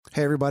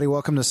Hey, everybody.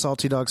 Welcome to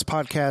Salty Dogs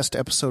Podcast,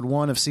 episode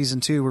 1 of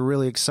season 2. We're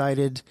really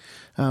excited.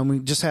 We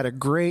just had a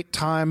great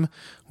time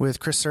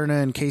with Chris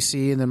Cerna and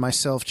Casey and then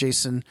myself,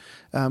 Jason,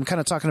 kind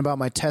of talking about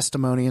my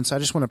testimony. And so I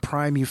just want to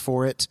prime you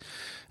for it.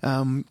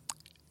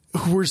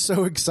 We're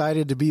so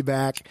excited to be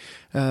back.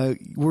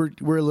 We're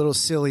a little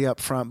silly up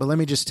front, but let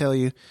me just tell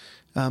you,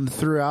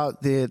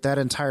 throughout that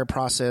entire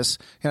process,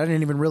 and I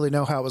didn't even really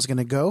know how it was going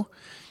to go.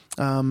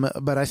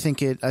 But I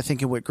think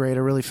it went great.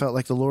 I really felt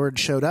like the Lord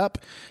showed up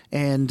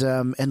and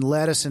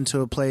led us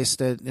into a place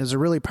that is a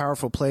really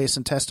powerful place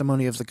and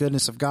testimony of the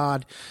goodness of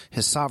God,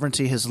 His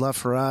sovereignty, His love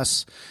for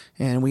us.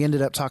 And we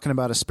ended up talking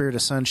about a spirit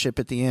of sonship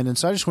at the end. And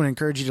so I just want to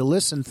encourage you to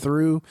listen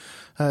through,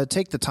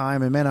 take the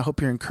time. And man, I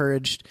hope you're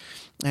encouraged.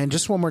 And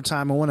just one more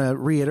time, I want to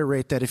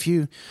reiterate that if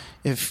you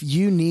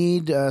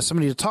need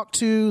somebody to talk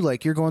to,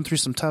 like you're going through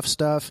some tough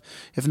stuff,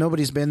 if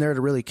nobody's been there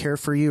to really care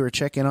for you or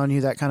check in on you,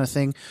 that kind of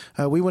thing,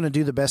 we want to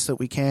do the best that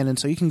we can. And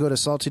so you can go to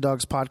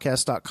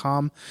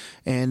saltydogspodcast.com,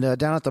 and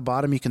down at the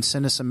bottom, you can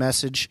send us a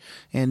message.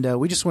 And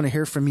we just want to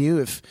hear from you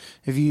if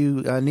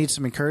you need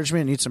some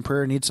encouragement, need some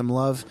prayer, need some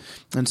love.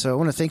 And so I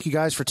want to thank you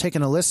guys for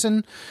taking a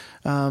listen.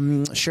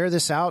 Share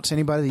this out to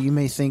anybody that you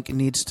may think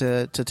needs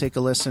to take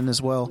a listen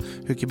as well,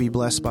 who could be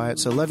blessed by it.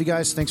 So love you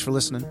guys. Thanks for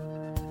listening.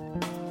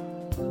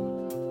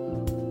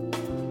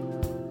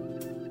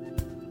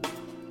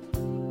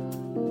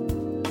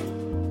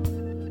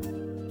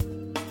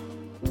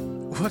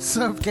 What's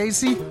up,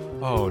 Casey?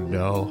 Oh,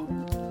 no.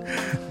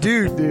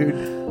 Dude,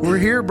 we're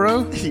here,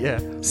 bro. Yeah.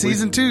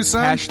 Season 2,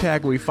 son.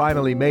 Hashtag we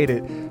finally made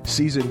it.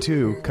 Season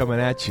 2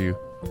 coming at you.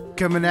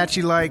 Coming at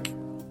you like,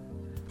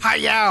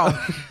 hi-yow.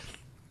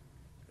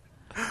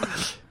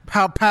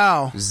 Pow,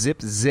 pow.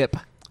 Zip, zip.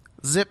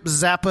 Zip,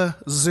 zappa,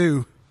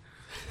 zoo.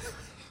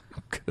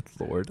 Good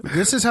Lord.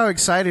 This is how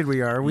excited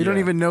we are. We don't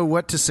even know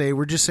what to say.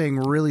 We're just saying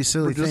really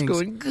silly things.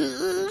 We're just going,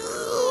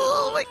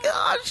 oh my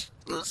gosh.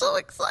 I'm so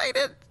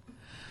excited.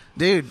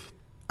 Dude,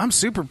 I'm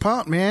super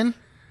pumped, man.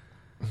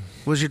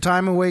 Was your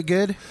time away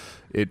good?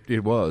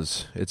 It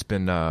was. It's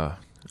been a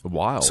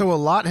while. So a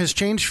lot has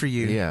changed for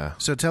you. Yeah.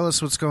 So tell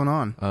us what's going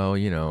on. Oh,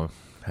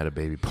 had a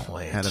baby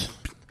boy.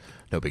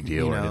 No big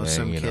deal or anything.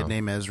 Some kid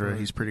named Ezra.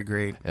 He's pretty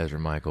great. Ezra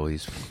Michael.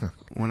 He's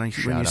when you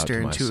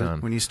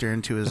stare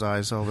into his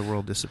eyes, all the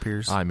world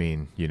disappears. I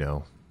mean,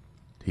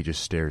 he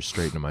just stares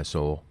straight into my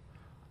soul.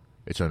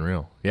 It's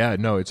unreal. Yeah,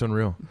 no, it's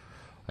unreal.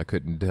 I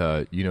couldn't.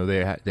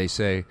 They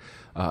say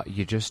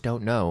you just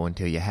don't know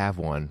until you have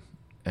one,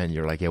 and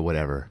you're like, yeah,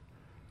 whatever.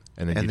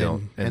 And then you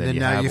don't. And then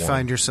now you one.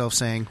 find yourself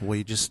saying, well,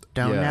 you just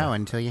don't know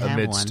until you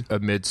have one.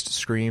 Amidst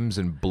screams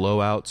and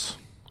blowouts.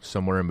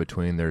 Somewhere in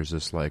between, there's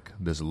this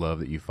love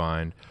that you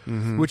find,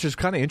 which is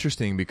kind of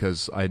interesting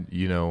because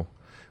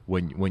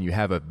when you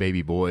have a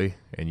baby boy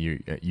and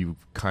you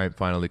kind of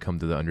finally come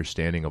to the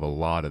understanding of a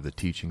lot of the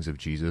teachings of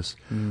Jesus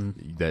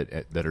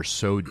that are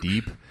so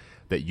deep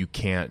that you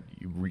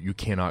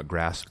cannot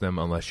grasp them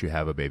unless you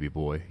have a baby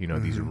boy.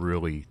 These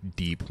really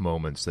deep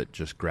moments that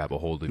just grab a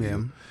hold of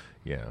you.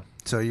 Yeah.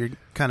 So you're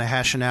kind of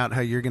hashing out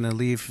how you're going to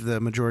leave the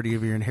majority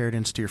of your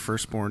inheritance to your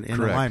firstborn in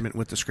alignment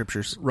with the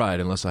scriptures. Right,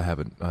 unless I have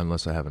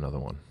another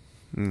one.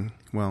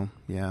 Well,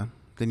 yeah.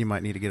 Then you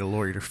might need to get a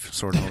lawyer to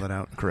sort all that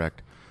out.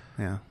 Correct.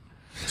 Yeah.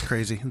 It's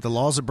crazy. The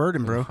law's a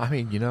burden, bro. I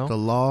mean, the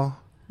law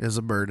is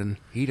a burden.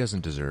 He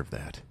doesn't deserve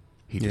that.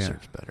 He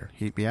deserves better.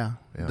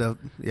 The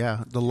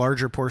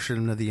larger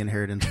portion of the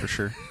inheritance for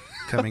sure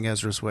coming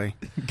Ezra's way.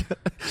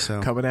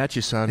 So coming at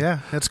you, son.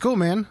 Yeah, that's cool,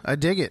 man. I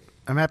dig it.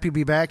 I'm happy to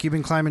be back. You've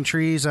been climbing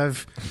trees.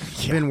 I've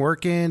been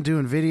working,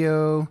 doing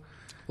video.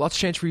 Lots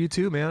changed for you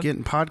too, man.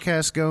 Getting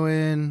podcasts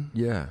going.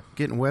 Yeah.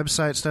 Getting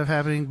website stuff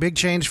happening. Big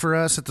change for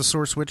us at the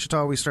Source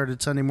Wichita. We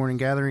started Sunday morning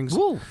gatherings.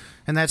 Woo.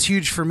 And that's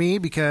huge for me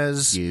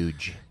because...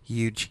 Huge.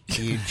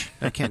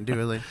 I can't do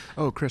it later.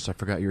 Oh, Chris, I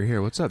forgot you were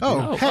here. What's up, dude?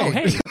 Oh,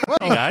 hey. Hey,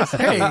 guys.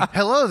 Hey,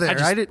 hello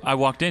there. I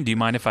walked in. Do you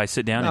mind if I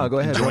sit down and go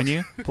ahead. join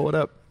you? Pull it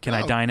up. Can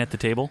I dine at the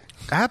table?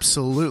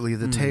 Absolutely.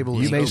 The table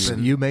is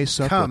open. You may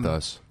sup with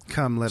us.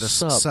 Come, let us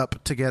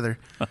sup together.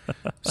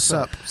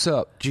 Sup.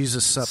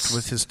 Jesus supped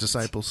with his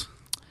disciples.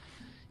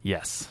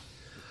 Yes.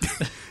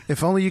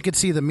 If only you could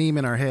see the meme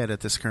in our head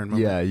at this current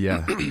moment.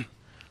 Yeah.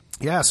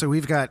 Yeah, so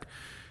we've got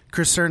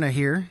Chris Cerna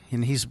here,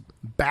 and he's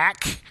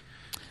back.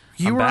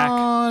 You I'm were back.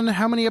 on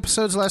how many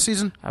episodes last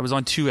season? I was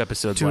on 2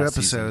 episodes Two last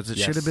episodes.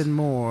 season. It should have been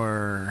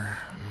more.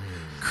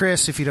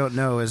 Chris, if you don't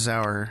know, is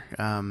our...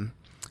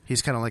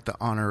 he's kind of like the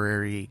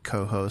honorary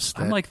co-host.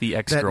 I'm like the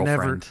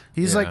ex-girlfriend.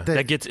 He's like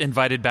that gets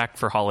invited back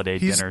for holiday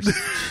dinners.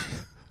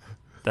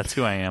 That's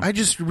who I am.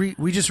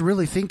 We just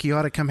really think you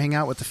ought to come hang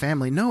out with the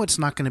family. No, it's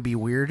not going to be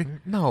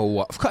weird.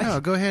 No,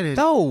 go ahead.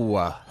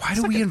 Why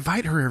do we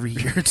invite her every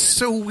year? It's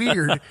so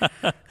weird.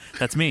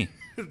 That's me.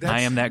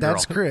 I am that girl.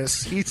 That's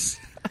Chris.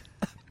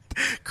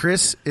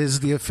 Chris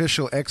is the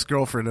official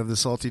ex-girlfriend of the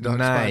Salty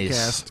Dogs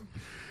podcast.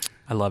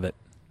 I love it.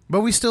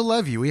 But we still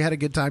love you. We had a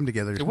good time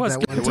together. It was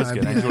that good. One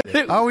time. I enjoyed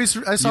it. I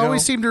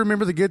always seem to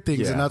remember the good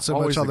things and not so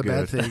much all the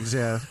bad things.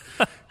 Yeah.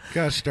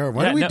 Gosh darn!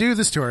 Why do we do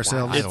this to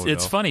ourselves?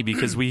 It's funny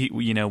because we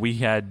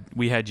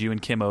had you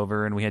and Kim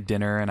over and we had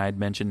dinner and I'd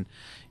mentioned,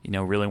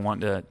 really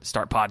wanting to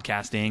start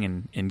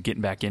podcasting and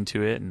getting back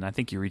into it. And I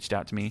think you reached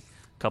out to me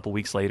a couple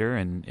weeks later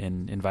and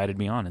invited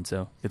me on. And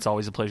so it's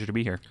always a pleasure to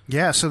be here.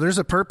 Yeah. So there's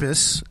a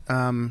purpose.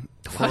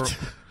 What?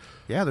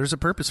 Yeah, there's a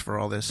purpose for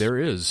all this. There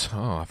is.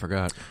 Oh, I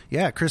forgot.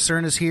 Yeah, Chris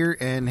Cern is here,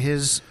 and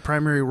his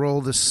primary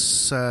role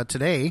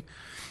today,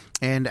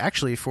 and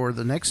actually for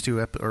the next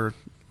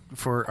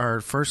for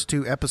our first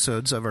 2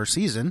 episodes of our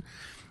season,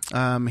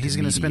 he's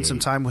going to spend some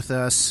time with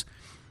us,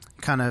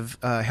 kind of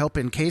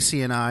helping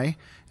Casey and I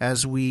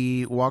as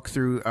we walk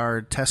through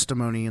our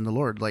testimony in the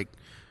Lord. Like,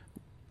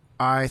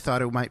 I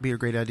thought it might be a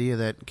great idea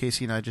that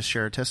Casey and I just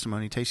share our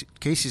testimony.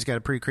 Casey's got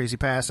a pretty crazy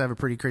past. I have a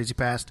pretty crazy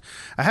past.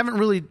 I haven't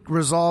really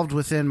resolved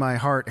within my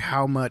heart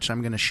how much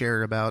I'm going to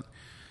share about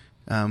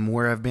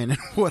where I've been and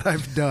what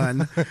I've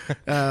done.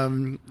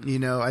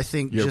 I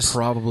think You're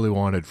probably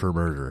wanted for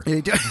murder.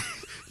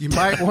 You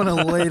might want to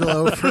lay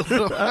low for a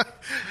little while.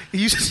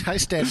 I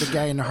stabbed a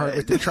guy in the heart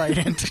with the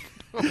trident.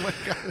 Oh, my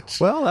gosh.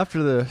 Well,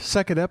 after the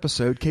second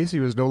episode, Casey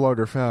was no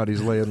longer found.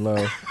 He's laying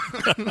low.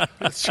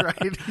 That's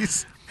right.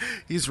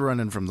 He's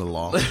running from the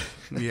law.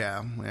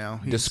 Yeah.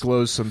 Well,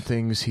 disclosed some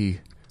things he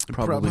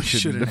probably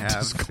shouldn't have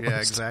disclosed. Yeah,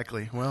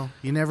 exactly. Well,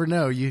 you never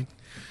know.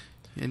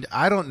 And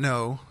I don't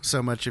know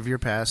so much of your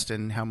past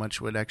and how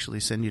much would actually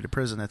send you to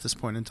prison at this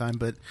point in time,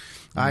 but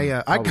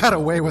I got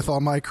away with all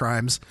my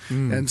crimes,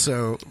 and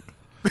so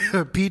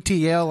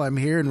PTL, I'm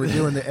here, and we're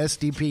doing the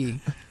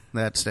SDP.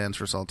 That stands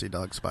for Salty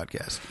Dogs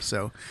Podcast.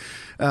 So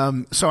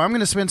I'm going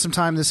to spend some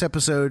time this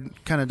episode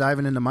kind of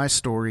diving into my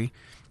story,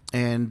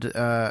 and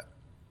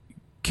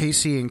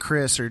Casey and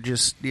Chris are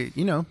just,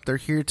 they're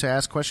here to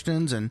ask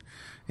questions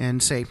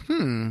and say,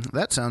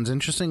 that sounds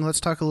interesting.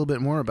 Let's talk a little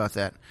bit more about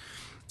that.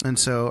 And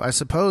so I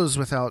suppose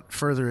without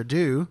further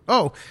ado,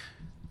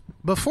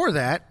 before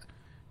that,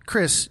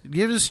 Chris,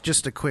 give us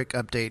just a quick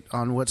update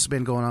on what's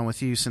been going on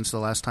with you since the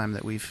last time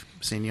that we've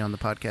seen you on the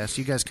podcast.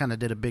 You guys kind of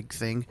did a big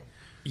thing.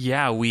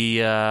 Yeah, we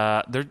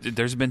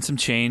there's been some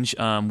change.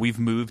 We've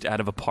moved out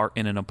of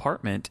in an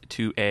apartment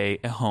to a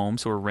home,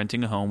 so we're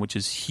renting a home, which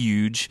is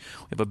huge.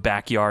 We have a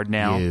backyard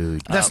now.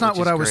 That's not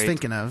what I was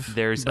thinking of.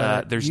 There's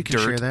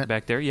dirt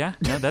back there. Yeah,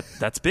 no,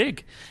 that's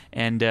big.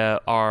 And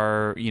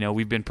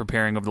we've been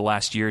preparing over the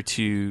last year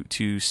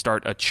to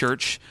start a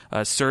church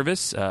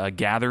service, a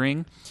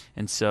gathering.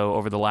 And so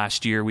over the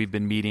last year, we've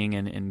been meeting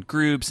in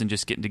groups and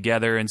just getting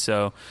together. And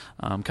so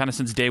kind of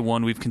since day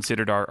one, we've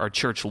considered our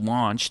church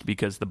launched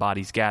because the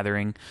body's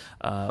gathering.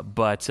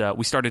 But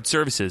we started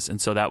services,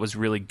 and so that was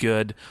really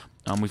good.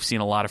 We've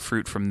seen a lot of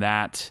fruit from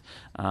that.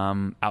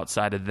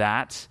 Outside of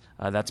that,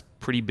 that's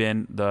pretty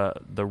been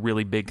the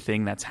really big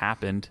thing that's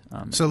happened.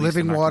 So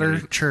Living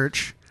Water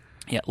Church.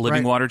 Yeah,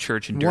 Living Water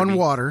Church in Derby. One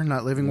water,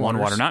 not living water.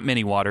 One water, not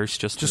many waters,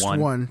 just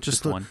one.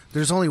 Just one.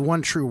 There's only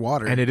one true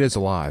water. And it is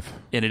alive.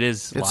 And it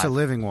is It's live. a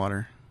living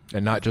water.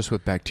 And not just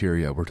with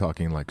bacteria. We're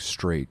talking like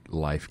straight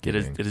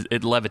life-giving.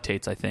 It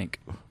levitates, I think.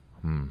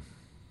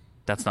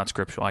 That's not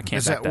scriptural. I can't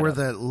Is back that where up.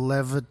 the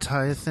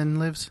Leviathan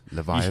lives?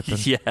 Leviathan?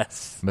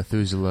 Yes.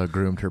 Methuselah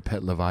groomed her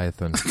pet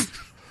Leviathan.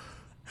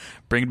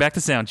 Bring it back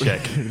to sound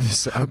check.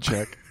 Sound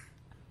check.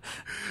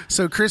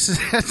 So Chris has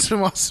had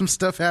some awesome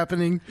stuff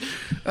happening.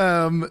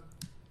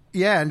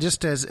 And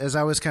just as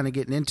I was kind of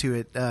getting into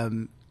it,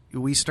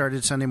 we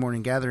started Sunday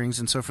morning gatherings,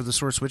 and so for the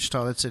Source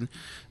Wichita,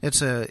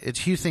 it's a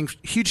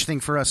huge thing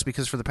for us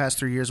because for the past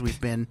 3 years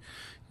we've been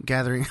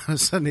gathering on a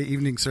Sunday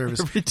evening service.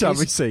 Every time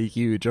we say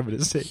huge, I'm going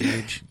to say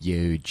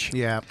huge.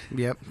 Yeah,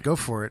 yep. Go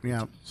for it.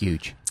 Yeah,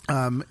 huge.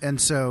 And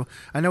so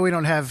I know we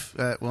don't have.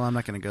 Well, I'm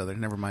not going to go there.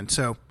 Never mind.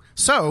 So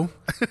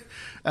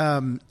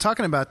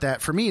talking about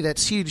that, for me,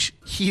 that's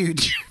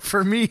huge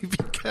for me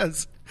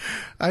because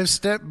I've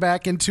stepped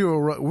back into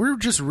we're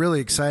just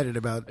really excited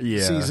about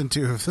season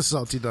 2 of the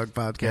Salty Dog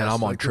Podcast. And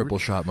I'm on triple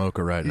shot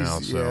mocha right now.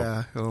 So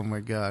yeah. Oh my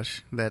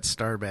gosh, that's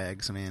Star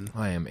Bags, man.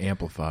 I am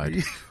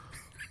amplified.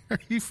 Are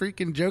you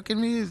freaking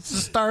joking me? It's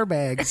Star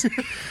Bags.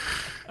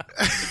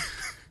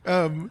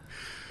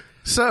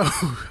 So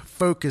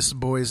focus,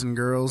 boys and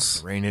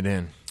girls. Rein it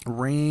in.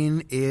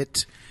 Rein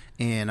it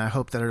in. I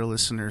hope that our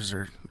listeners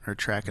are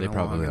tracking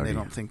along and they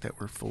don't think that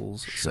we're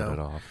fools. Shut it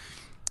off.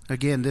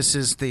 Again, this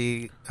is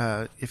the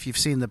if you've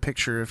seen the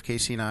picture of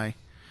Casey and I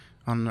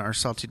on our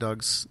Salty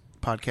Dogs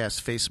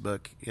Podcast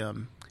Facebook,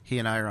 he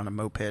and I are on a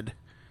moped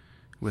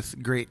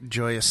with great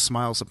joyous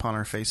smiles upon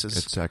our faces.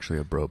 It's actually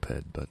a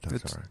broped, but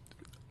that's all right.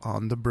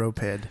 On the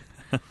broped.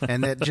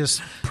 And that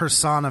just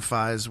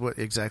personifies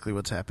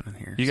what's happening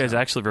here. You guys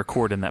actually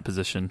record in that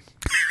position.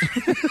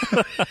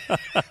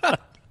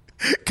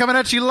 Coming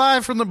at you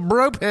live from the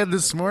broped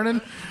this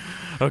morning.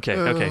 Okay.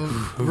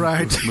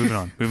 Right.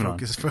 Moving on.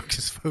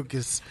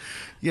 Focus.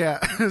 Yeah.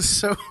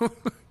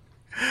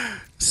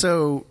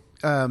 So,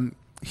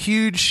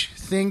 huge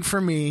thing for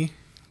me,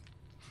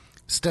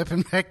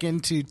 stepping back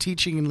into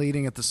teaching and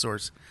leading at the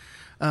Source.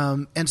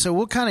 And so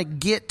we'll kind of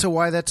get to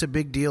why that's a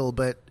big deal,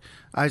 but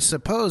I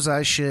suppose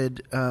I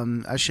should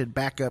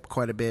back up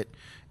quite a bit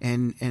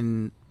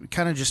and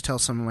kind of just tell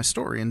some of my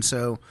story. And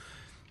so,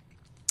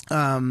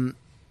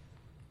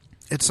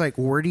 it's like,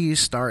 where do you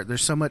start?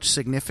 There's so much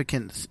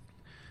significance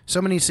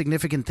so many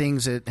significant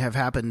things that have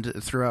happened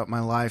throughout my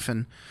life,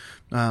 and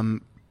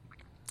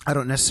I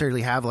don't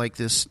necessarily have like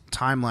this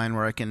timeline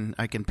where I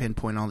can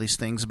pinpoint all these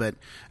things. But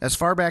as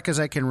far back as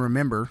I can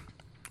remember,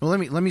 well,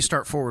 let me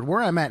start forward.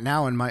 Where I'm at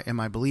now in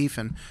my belief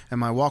and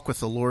my walk with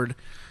the Lord.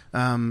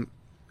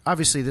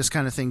 Obviously, this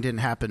kind of thing didn't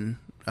happen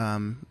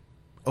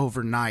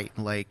overnight.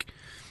 Like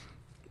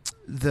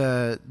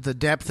the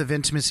depth of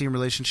intimacy and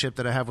relationship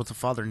that I have with the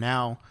Father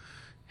now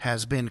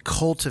has been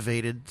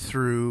cultivated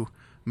through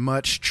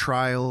much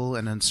trial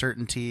and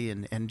uncertainty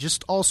and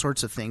just all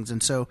sorts of things.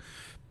 And so,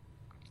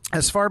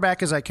 as far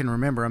back as I can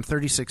remember, I'm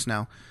 36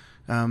 now.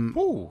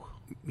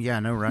 Yeah,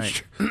 no,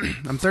 right.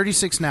 I'm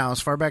 36 now. As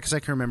far back as I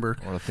can remember,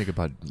 I want to think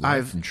about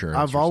life insurance.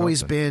 I've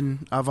always been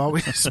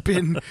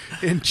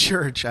in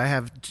church. I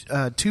have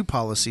 2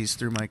 policies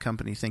through my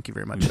company. Thank you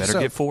very much. You better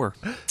get 4.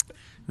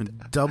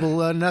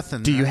 Double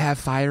nothing. Do you have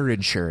fire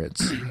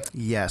insurance?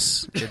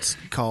 Yes, it's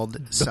called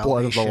the salvation.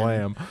 blood of the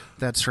Lamb.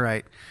 That's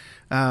right.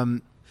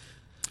 And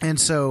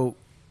so,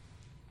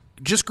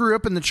 just grew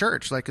up in the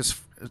church. Like, as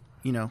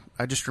you know,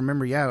 I just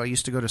remember, I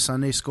used to go to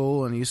Sunday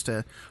school and I used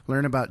to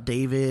learn about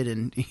David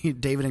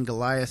and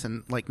Goliath,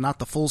 and like not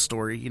the full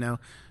story, you know.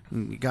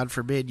 God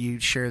forbid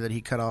you share that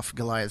he cut off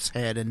Goliath's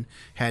head and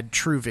had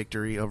true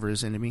victory over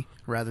his enemy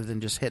rather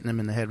than just hitting him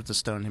in the head with a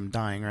stone and him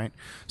dying, right?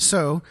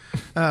 So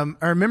I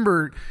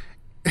remember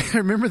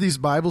these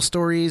Bible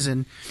stories,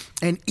 and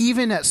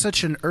even at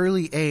such an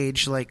early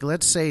age, like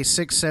let's say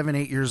 6, 7,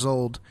 8 years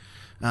old,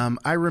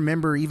 I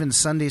remember even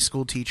Sunday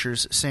school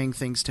teachers saying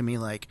things to me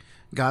like,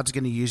 God's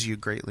going to use you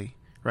greatly,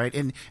 right?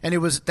 And it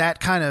was that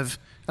kind of,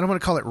 I don't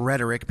want to call it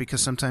rhetoric because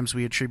sometimes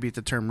we attribute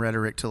the term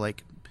rhetoric to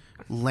like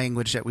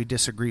language that we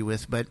disagree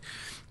with, but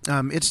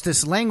it's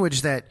this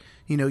language that,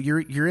 you know,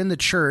 you're in the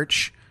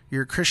church,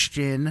 you're a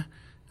Christian,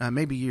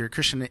 maybe you're a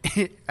Christian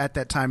at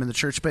that time in the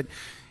church, but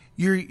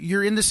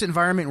you're in this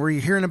environment where you're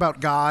hearing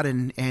about God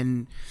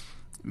and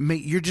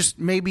you're just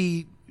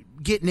maybe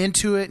getting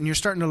into it and you're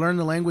starting to learn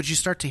the language. You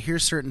start to hear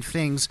certain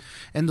things,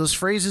 and those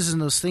phrases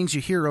and those things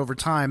you hear over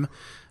time,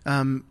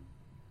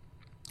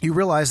 you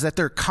realize that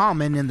they're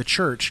common in the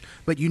church,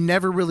 but you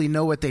never really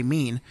know what they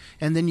mean.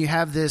 And then you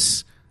have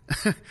this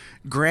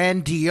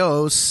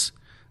grandiose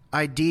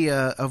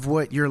idea of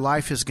what your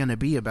life is going to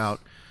be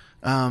about.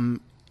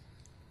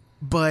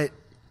 But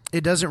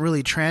it doesn't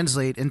really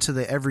translate into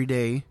the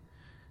everyday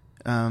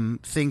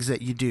things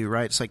that you do,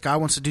 right? It's like God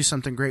wants to do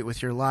something great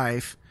with your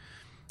life,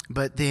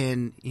 but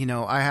then, you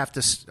know,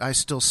 I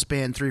still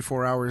spend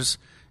 3-4 hours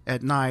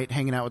at night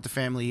hanging out with the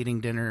family, eating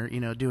dinner, you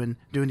know, doing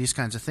these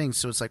kinds of things.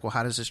 So it's like, well,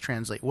 how does this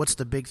translate? What's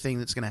the big thing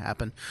that's going to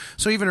happen?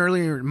 So even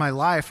earlier in my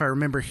life, I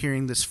remember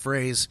hearing this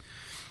phrase.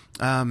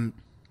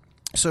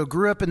 So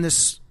grew up in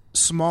this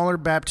smaller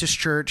Baptist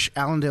church,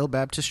 Allendale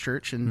Baptist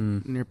Church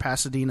near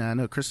Pasadena. I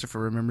know Christopher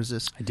remembers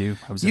this. I do.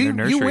 I was in their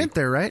nursery. You went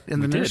there, right? In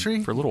the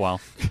nursery? For a little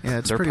while. Yeah,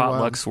 it's their pretty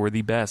potlucks wild. were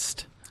the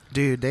best.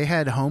 Dude, they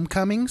had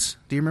homecomings.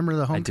 Do you remember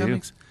the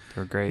homecomings? I do.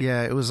 They were great.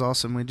 Yeah, it was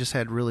awesome. We just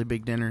had really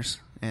big dinners,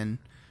 and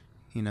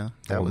you know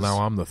that was.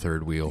 Now I'm the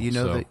third wheel. You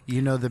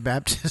know the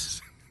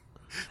Baptist.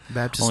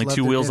 Baptists only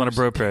 2 wheels dinners.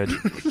 on a bro-ped.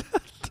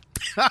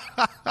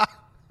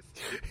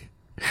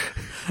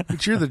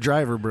 But you're the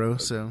driver, bro.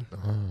 So,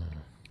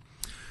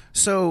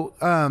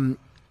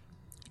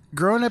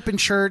 growing up in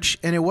church,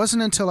 and it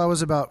wasn't until I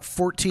was about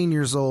 14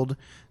 years old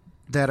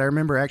that I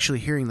remember actually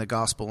hearing the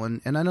gospel.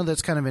 And I know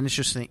that's kind of an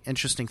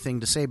interesting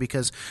thing to say,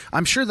 because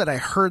I'm sure that I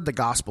heard the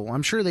gospel.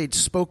 I'm sure they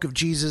spoke of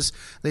Jesus.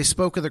 They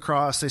spoke of the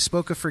cross. They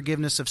spoke of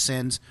forgiveness of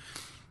sins.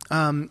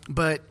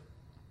 But,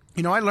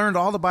 you know, I learned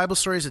all the Bible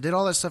stories. I did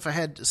all that stuff. I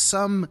had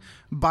some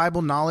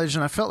Bible knowledge,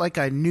 and I felt like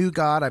I knew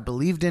God. I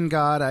believed in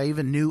God. I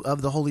even knew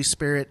of the Holy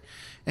Spirit,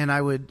 and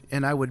I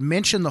would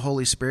mention the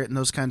Holy Spirit and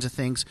those kinds of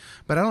things.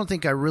 But I don't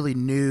think I really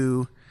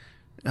knew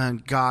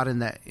God in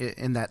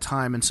that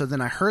time. And so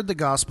then I heard the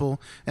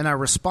gospel and I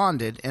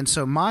responded. And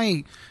so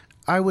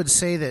I would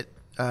say that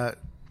I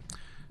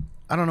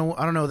don't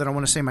know that I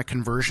want to say my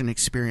conversion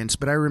experience,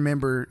 but I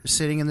remember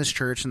sitting in this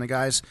church and the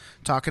guys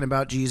talking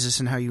about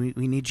Jesus and how we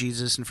need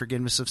Jesus and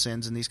forgiveness of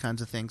sins and these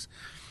kinds of things.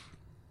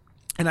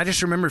 And I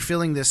just remember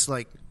feeling this,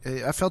 like,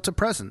 I felt a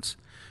presence,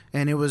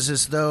 and it was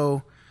as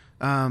though,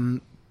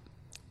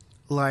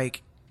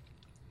 like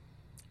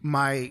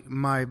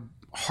my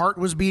heart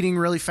was beating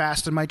really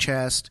fast in my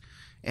chest,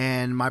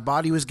 and my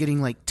body was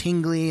getting like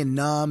tingly and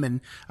numb,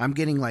 and I'm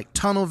getting like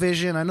tunnel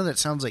vision. I know that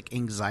sounds like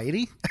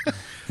anxiety,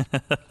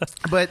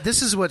 but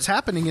this is what's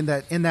happening in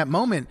that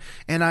moment.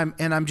 And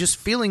I'm just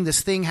feeling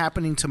this thing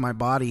happening to my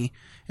body,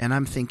 and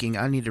I'm thinking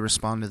I need to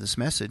respond to this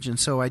message. And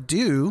so I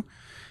do.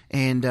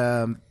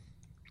 And,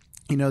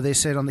 you know, they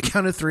said on the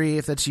count of 3,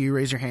 if that's you,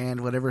 raise your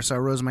hand, whatever. So I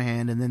rose my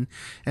hand, and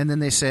then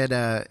they said, you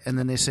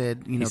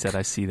know, he said,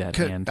 I see that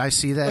hand. I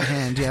see that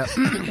hand. Yeah.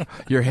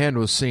 Your hand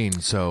was seen.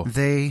 So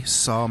they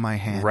saw my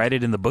hand. Write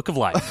it in the book of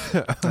life.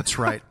 That's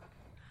right.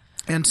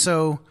 And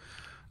so,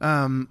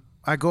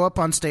 I go up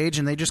on stage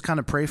and they just kind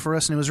of pray for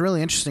us. And it was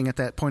really interesting at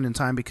that point in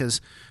time,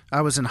 because I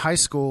was in high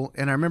school,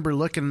 and I remember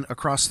looking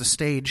across the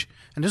stage,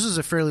 and this was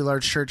a fairly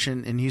large church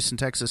in Houston,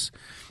 Texas.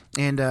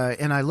 And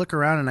I look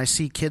around and I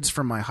see kids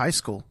from my high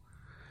school,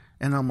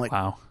 and I'm like,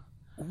 wow.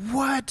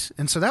 What?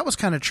 And so that was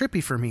kind of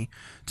trippy for me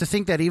to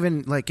think that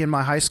even like in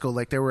my high school,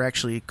 like there were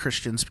actually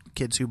Christians,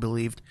 kids who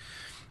believed.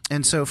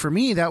 And so for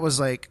me, that was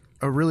like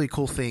a really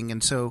cool thing.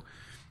 And so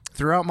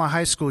throughout my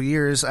high school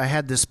years, I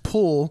had this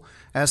pull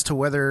as to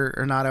whether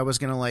or not I was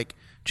going to like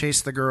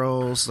chase the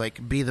girls,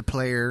 like be the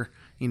player,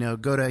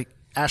 go to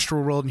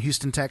Astral World in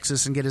Houston,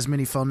 Texas, and get as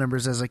many phone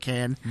numbers as I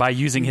can. By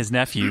using his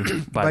nephew,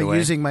 by the way. By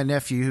using my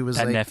nephew, who was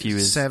that like nephew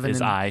is,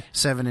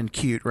 7 and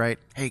cute, right?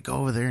 Hey, go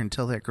over there and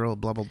tell that girl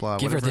blah, blah, blah.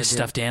 Give her this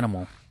stuffed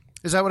animal.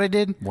 Is that what I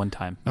did? One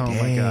time. Oh, Dang,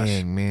 my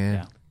gosh.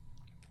 Man.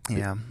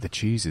 Yeah. The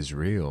cheese is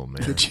real,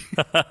 man.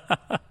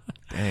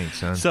 Dang,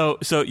 son.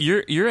 So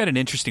you're at an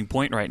interesting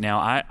point right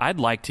now.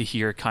 I'd like to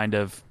hear kind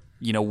of,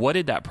 what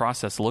did that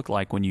process look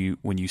like when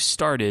you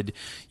started?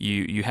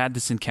 You had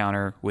this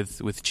encounter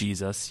with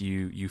Jesus.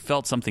 You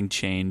felt something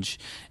change,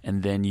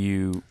 and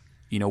then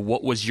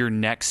what was your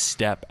next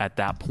step at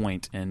that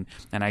point? And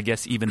I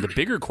guess even the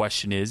bigger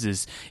question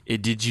is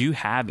did you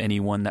have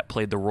anyone that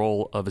played the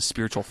role of a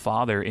spiritual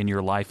father in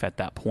your life at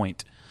that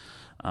point?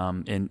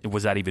 And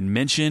was that even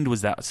mentioned?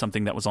 Was that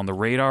something that was on the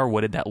radar?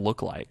 What did that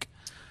look like?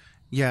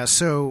 Yeah.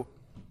 So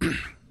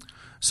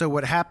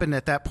what happened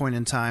at that point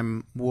in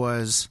time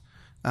was,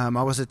 I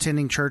was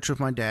attending church with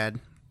my dad,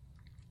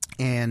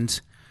 and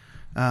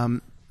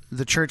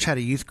the church had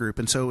a youth group,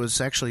 and so it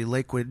was actually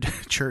Lakewood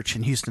Church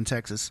in Houston,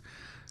 Texas.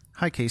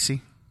 Hi,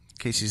 Casey.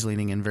 Casey's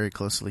leaning in very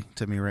closely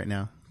to me right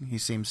now. He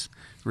seems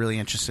really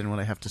interested in what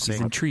I have to say.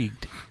 He's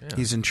intrigued. Yeah.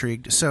 He's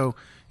intrigued. So,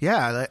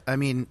 yeah, I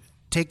mean,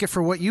 take it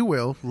for what you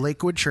will.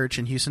 Lakewood Church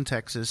in Houston,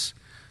 Texas,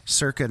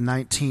 circa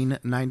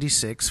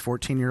 1996.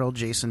 14-year-old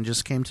Jason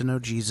just came to know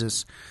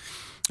Jesus.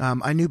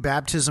 I knew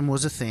baptism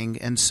was a thing,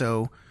 and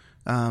so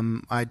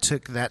I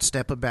took that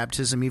step of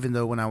baptism, even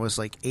though when I was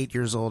like 8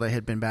 years old, I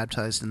had been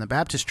baptized in the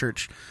Baptist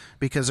church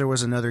because there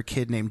was another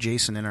kid named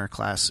Jason in our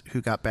class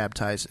who got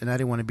baptized, and I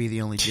didn't want to be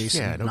the only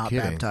Jason not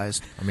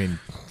baptized. I mean,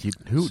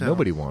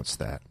 nobody wants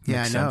that.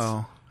 Yeah, I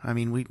know. I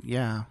mean,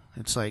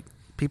 it's like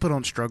people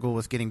don't struggle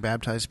with getting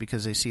baptized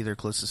because they see their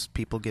closest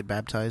people get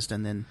baptized,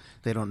 and then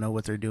they don't know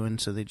what they're doing,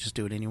 so they just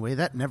do it anyway.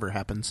 That never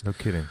happens. No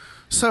kidding.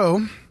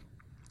 So,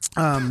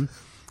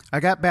 I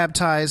got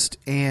baptized,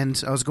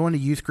 and I was going to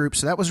youth group,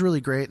 so that was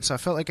really great. So I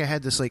felt like I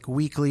had this like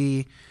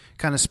weekly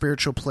kind of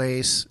spiritual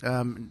place.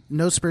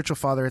 No spiritual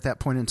father at that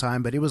point in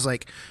time, but it was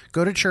like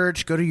go to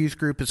church, go to youth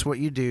group. It's what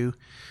you do.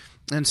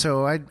 And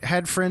so I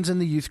had friends in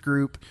the youth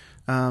group.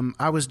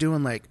 I was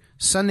doing like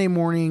Sunday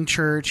morning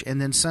church, and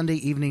then Sunday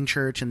evening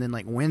church, and then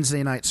like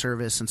Wednesday night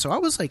service. And so I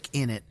was like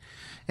in it.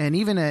 And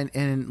even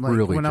in like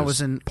really when I was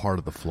in part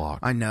of the flock.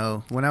 I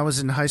know when I was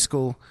in high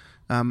school,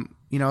 I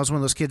was one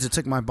of those kids that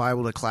took my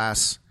Bible to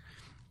class.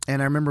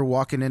 And I remember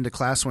walking into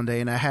class one day,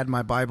 and I had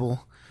my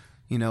Bible,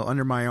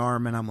 under my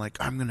arm, and I'm like,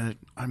 I'm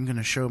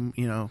gonna show,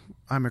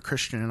 I'm a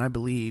Christian and I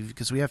believe,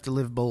 because we have to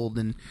live bold.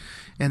 And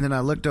then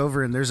I looked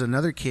over, and there's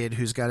another kid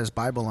who's got his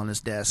Bible on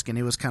his desk, and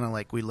it was kind of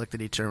like we looked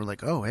at each other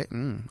like, oh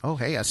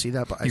hey, I see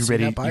that. You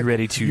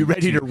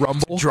ready to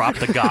rumble? Drop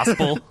the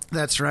gospel?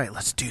 That's right.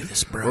 Let's do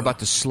this, bro. We're about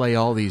to slay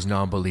all these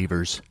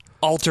non-believers.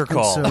 Altar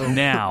call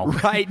now,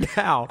 right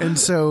now. And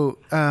so,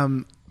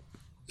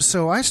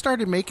 so I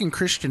started making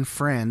Christian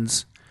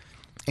friends.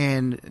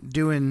 And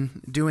doing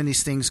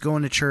these things,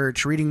 going to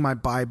church, reading my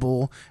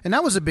Bible, and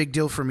that was a big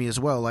deal for me as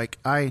well. Like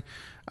I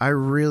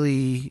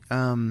really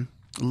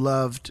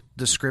loved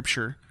the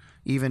Scripture,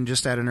 even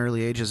just at an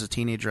early age as a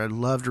teenager. I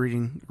loved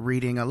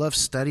reading. I loved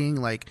studying.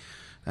 Like,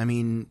 I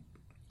mean,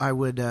 I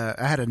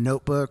had a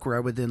notebook where I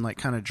would then like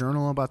kind of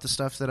journal about the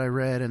stuff that I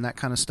read and that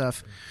kind of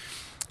stuff.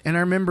 And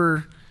I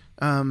remember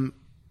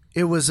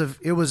it was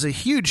a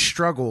huge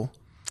struggle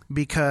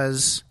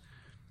because.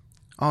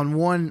 On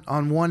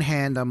one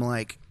hand, I'm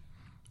like,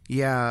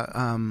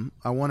 I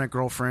want a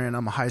girlfriend.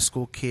 I'm a high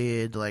school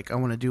kid. Like, I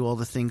want to do all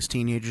the things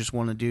teenagers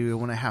want to do. I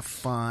want to have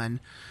fun.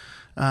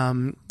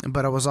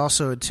 But I was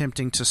also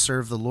attempting to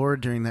serve the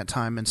Lord during that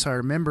time. And so I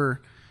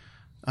remember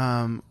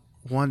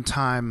one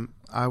time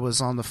I was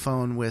on the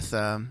phone with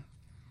the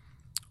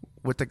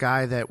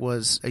guy that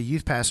was a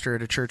youth pastor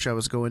at a church I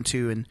was going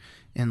to,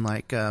 and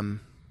like, oh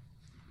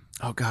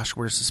gosh,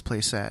 where's this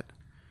place at?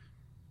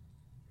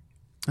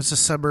 It's a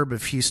suburb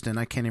of Houston.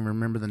 I can't even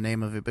remember the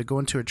name of it, but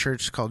going to a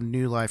church called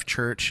New Life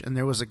Church, and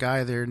there was a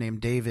guy there named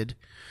David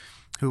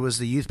who was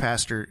the youth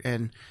pastor,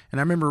 and I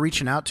remember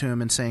reaching out to him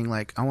and saying,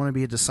 like, I want to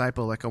be a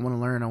disciple, like, I want to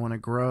learn, I want to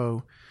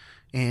grow.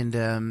 And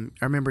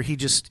I remember he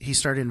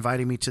started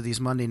inviting me to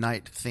these Monday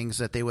night things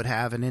that they would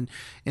have, and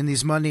in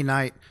these Monday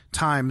night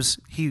times,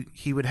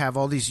 he would have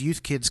all these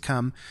youth kids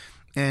come,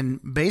 and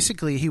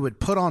basically he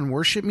would put on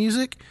worship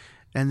music,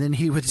 and then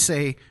he would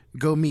say,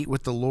 go meet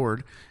with the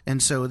Lord.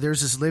 And so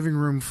there's this living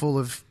room full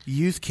of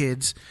youth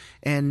kids,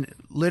 and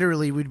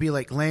literally we'd be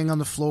like laying on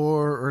the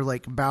floor or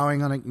like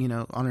bowing on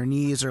on our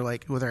knees, or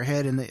like with our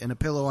head in a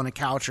pillow on a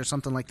couch or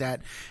something like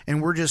that.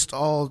 And we're just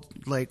all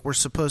like, we're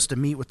supposed to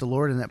meet with the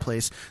Lord in that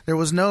place. There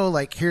was no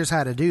like, here's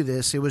how to do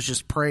this. It was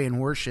just pray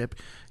and worship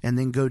and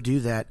then go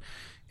do that.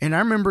 And I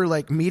remember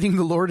like meeting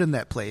the Lord in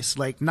that place,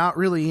 like not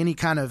really any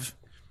kind of,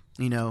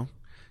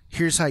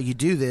 here's how you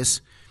do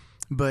this,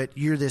 but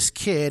you're this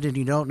kid and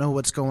you don't know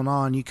what's going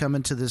on. You come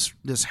into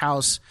this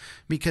house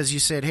because you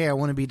said, hey, I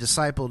want to be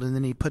discipled. And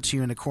then he puts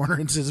you in a corner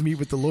and says, meet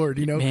with the Lord,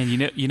 Man,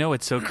 you know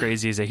what's so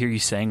crazy is I hear you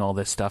saying all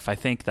this stuff. I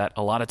think that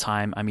a lot of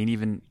time, I mean,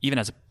 even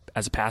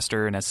as a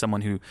pastor and as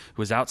someone who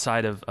was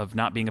outside of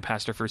not being a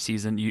pastor for a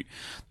season,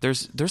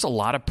 there's a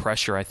lot of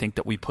pressure, I think,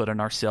 that we put on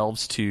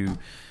ourselves to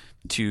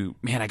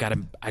man, I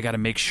gotta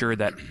make sure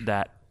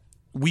that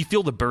we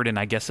feel the burden,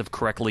 I guess, of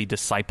correctly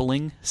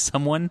discipling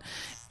someone,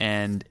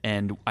 and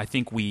I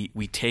think we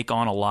take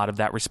on a lot of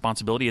that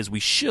responsibility, as we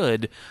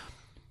should.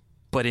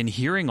 But in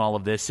hearing all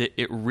of this,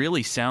 it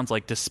really sounds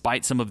like,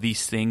 despite some of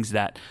these things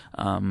that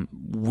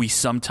we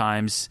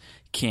sometimes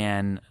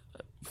can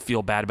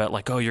feel bad about,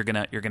 like, oh, you're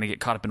gonna get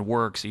caught up in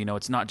work, so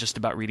it's not just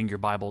about reading your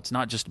Bible, it's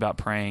not just about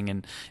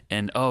praying,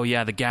 and oh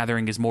yeah, the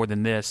gathering is more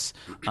than this.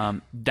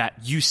 That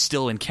you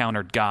still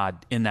encountered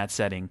God in that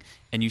setting,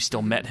 and you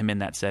still met Him in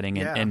that setting,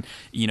 and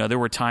there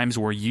were times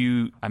where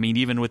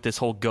even with this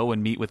whole go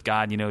and meet with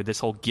God, this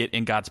whole get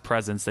in God's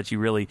presence that you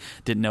really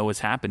didn't know was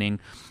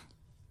happening,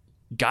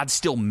 God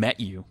still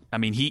met you. I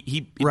mean,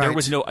 he right. There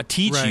was no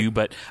teach right. you,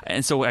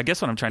 and so I guess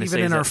what I'm trying to say is,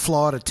 even in our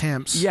flawed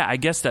attempts, I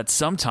guess that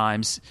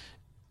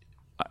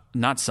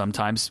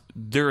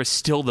there is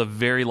still the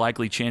very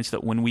likely chance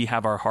that when we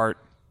have our heart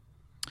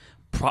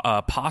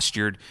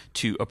postured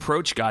to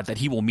approach God, that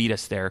He will meet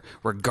us there,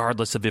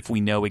 regardless of if we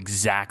know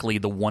exactly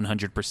the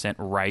 100%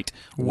 right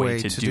way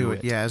to do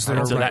it. Yeah, is there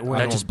a right way?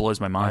 That just blows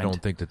my mind. I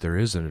don't think that there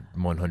is a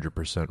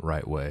 100%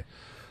 right way.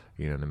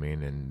 You know what I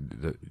mean?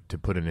 And to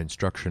put an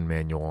instruction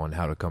manual on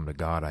how to come to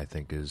God, I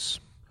think is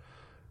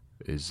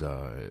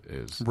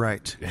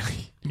right.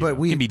 But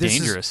it can be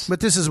dangerous.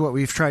 But this is what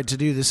we've tried to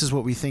do. This is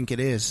what we think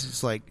it is.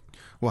 It's like,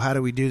 well, how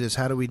do we do this?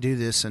 How do we do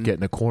this? And get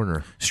in a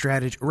corner.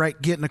 Strategy,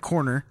 right? Get in a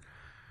corner.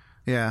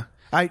 Yeah.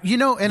 That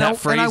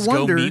phrase, I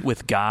wonder, go meet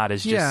with God,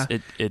 is just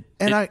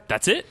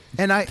that's it.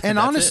 And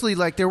honestly,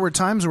 like, there were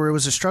times where it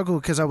was a struggle,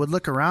 because I would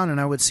look around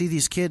and I would see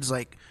these kids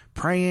like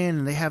praying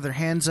and they have their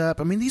hands up.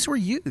 I mean, these were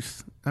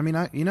youth. I mean,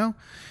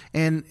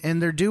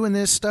 and they're doing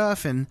this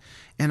stuff, and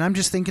I'm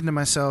just thinking to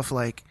myself,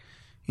 like,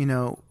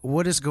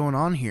 what is going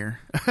on here?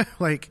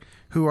 Like,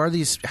 who are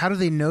these? How do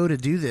they know to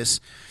do this?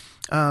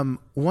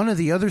 One of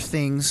the other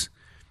things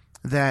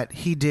that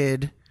he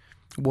did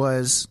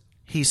was,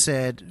 he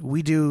said,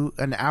 we do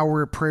an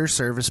hour prayer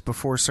service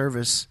before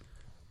service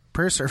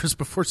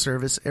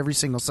every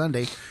single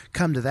Sunday.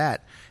 Come to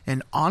that.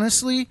 And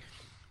honestly,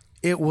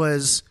 it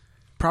was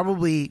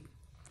probably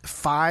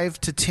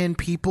 5 to 10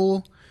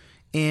 people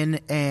in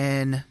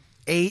an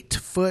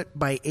 8-foot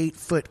by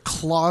 8-foot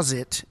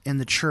closet in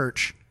the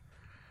church,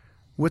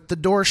 with the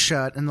door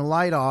shut and the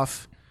light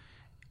off,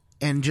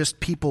 and just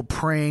people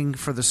praying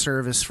for the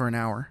service for an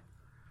hour.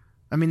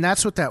 I mean,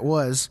 that's what that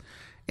was.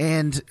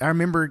 And I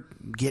remember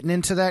getting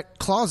into that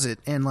closet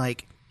and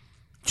like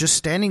just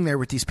standing there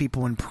with these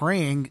people and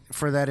praying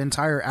for that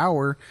entire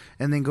hour,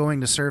 and then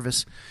going to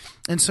service.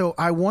 And so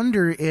I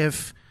wonder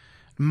if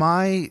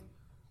my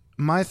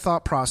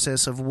thought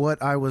process of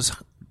what I was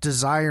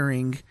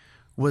desiring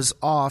was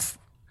off,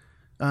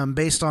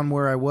 based on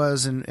where I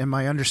was and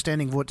my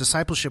understanding of what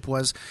discipleship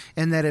was.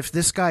 And that if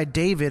this guy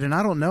David, and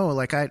I don't know,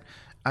 like I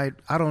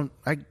don't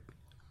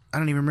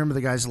even remember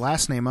the guy's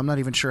last name. I'm not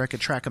even sure I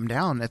could track him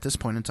down at this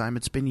point in time.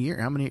 It's been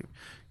years. How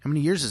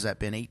many years has that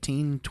been?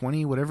 18,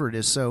 20, whatever it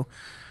is. So,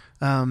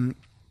 I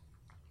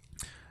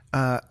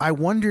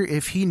wonder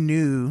if he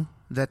knew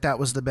that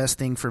was the best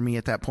thing for me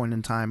at that point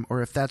in time,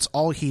 or if that's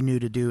all he knew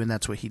to do and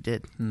that's what he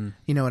did.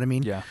 You know what I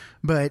mean? Yeah.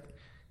 But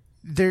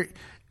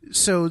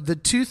so the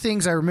two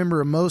things I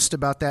remember most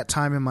about that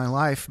time in my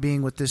life,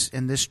 being with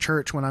this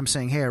church, when I'm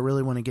saying, hey, I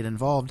really want to get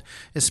involved,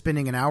 is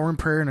spending an hour in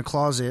prayer in a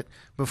closet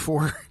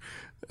before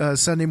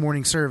Sunday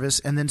morning service,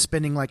 and then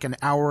spending like an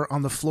hour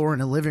on the floor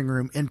in a living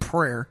room in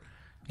prayer.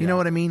 You know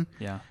what I mean?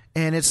 Yeah.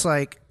 And it's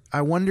like,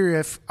 I wonder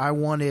if I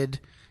wanted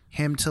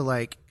him to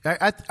like,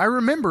 I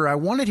remember I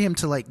wanted him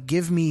to like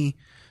give me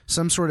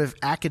some sort of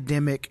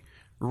academic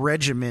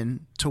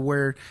regimen to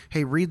where,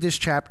 hey, read this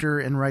chapter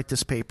and write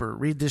this paper,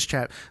 read this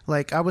chapter.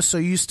 Like, I was so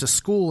used to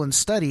school and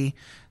study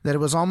that it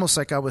was almost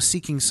like I was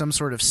seeking some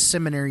sort of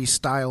seminary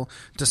style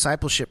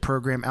discipleship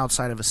program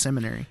outside of a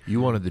seminary.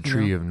 You wanted the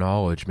tree of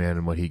knowledge, man,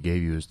 and what he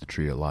gave you is the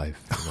tree of life.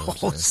 You know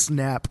oh,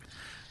 snap.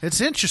 It's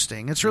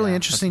interesting. It's really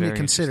interesting to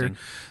consider.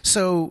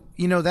 So,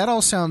 that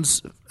all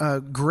sounds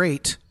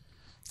great,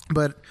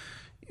 but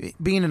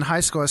being in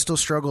high school, I still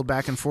struggled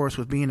back and forth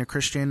with being a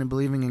Christian and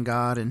believing in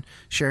God and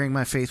sharing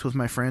my faith with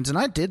my friends. And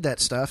I did that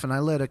stuff, and I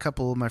led a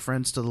couple of my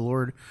friends to the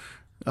Lord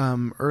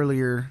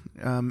earlier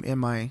in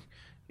my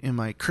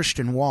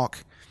Christian walk,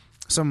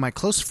 some of my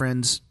close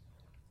friends.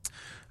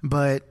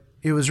 But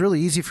it was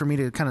really easy for me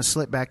to kind of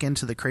slip back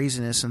into the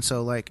craziness. And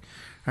so, like,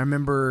 I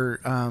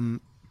remember,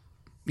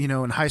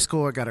 in high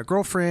school, I got a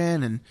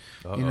girlfriend, and,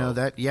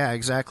 yeah,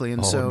 exactly.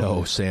 And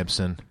no,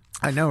 Samson.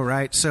 I know,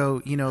 right?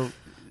 So,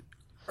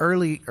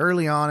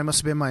 early on, it must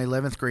have been my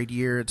 11th grade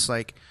year. It's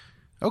like,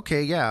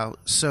 okay, yeah.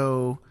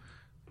 So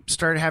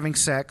started having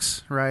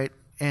sex, right?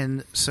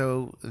 And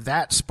so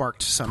that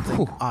sparked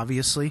something,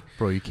 obviously.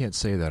 Bro, you can't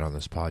say that on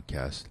this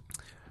podcast.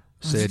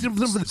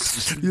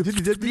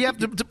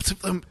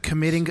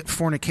 Committing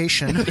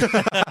fornication.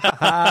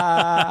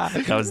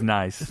 That was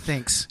nice.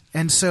 Thanks.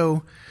 And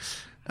so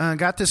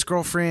got this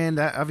girlfriend.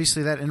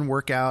 Obviously, that didn't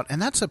work out.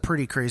 And that's a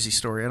pretty crazy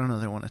story. I don't know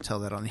if I want to tell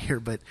that on here,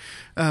 but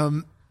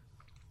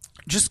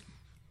just,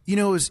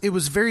 it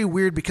was very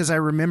weird because I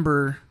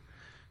remember,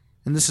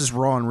 and this is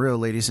raw and real,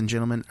 ladies and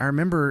gentlemen, I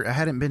remember I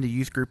hadn't been to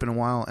youth group in a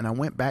while, and I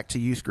went back to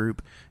youth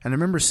group, and I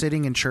remember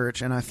sitting in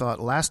church, and I thought,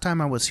 last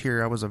time I was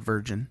here, I was a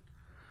virgin.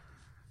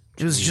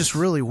 It was just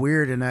really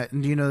weird, and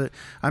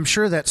I'm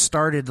sure that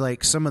started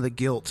like some of the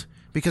guilt,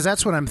 because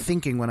that's what I'm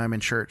thinking when I'm in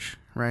church,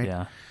 right?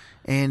 Yeah.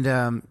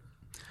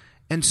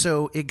 And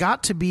so it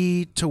got to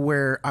be to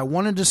where I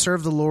wanted to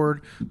serve the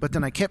Lord, but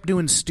then I kept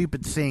doing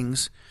stupid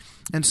things,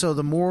 and so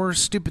the more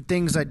stupid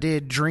things I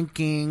did,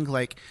 drinking,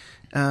 like,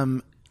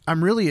 I'm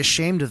really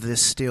ashamed of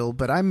this still,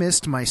 but I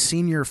missed my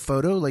senior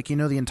photo, like,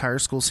 the entire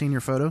school senior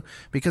photo,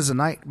 because the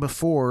night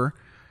before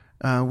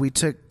we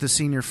took the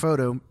senior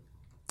photo,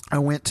 I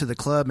went to the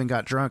club and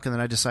got drunk, and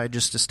then I decided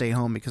just to stay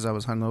home because I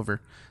was hungover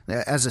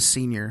as a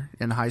senior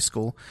in high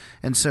school.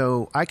 And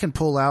so I can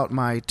pull out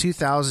my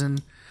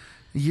 2000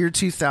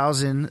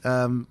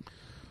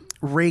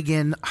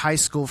 Reagan High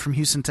School from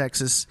Houston,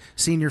 Texas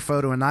senior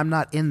photo, and I'm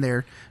not in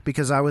there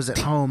because I was at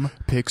home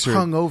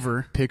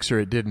hungover. Picture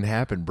it didn't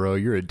happen, bro.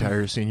 Your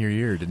entire senior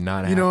year did not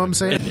happen. You know what I'm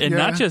saying? And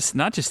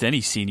not just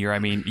any senior. I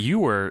mean, you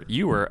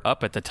were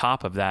up at the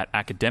top of that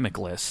academic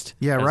list.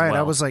 Yeah, right. Well.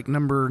 I was like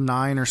number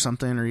 9 or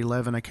something, or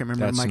 11. I can't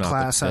remember my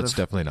class. That's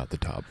definitely not the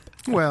top.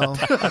 Well,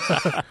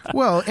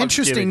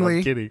 interestingly,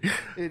 I'm kidding.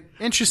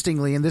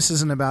 Interestingly, and this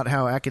isn't about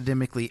how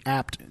academically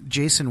apt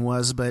Jason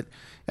was, but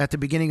at the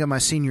beginning of my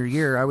senior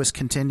year, I was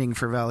contending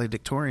for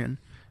valedictorian,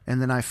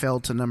 and then I fell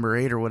to number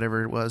 8 or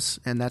whatever it was,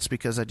 and that's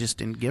because I just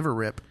didn't give a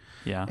rip.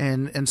 Yeah.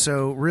 And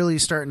so really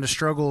starting to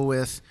struggle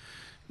with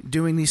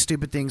doing these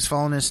stupid things,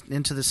 falling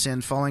into the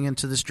sin, falling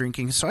into this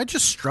drinking. So I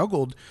just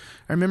struggled.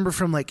 I remember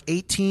from like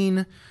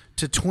 18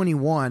 to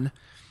 21.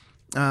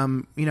 I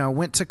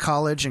went to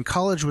college, and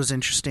college was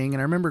interesting.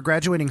 And I remember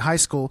graduating high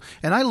school,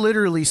 and I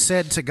literally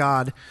said to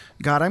God,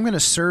 I'm going to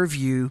serve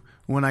you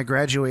when I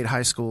graduate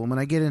high school. And when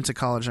I get into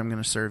college, I'm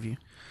going to serve you.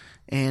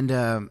 And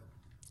I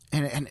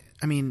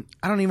mean,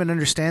 I don't even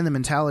understand the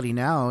mentality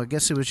now. I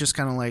guess it was just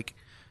kind of like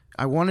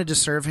I wanted to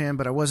serve him,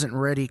 but I wasn't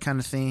ready kind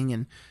of thing.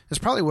 And it's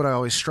probably what I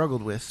always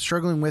struggling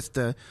with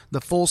the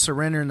full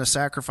surrender and the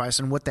sacrifice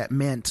and what that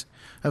meant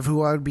of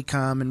who I would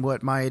become and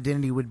what my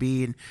identity would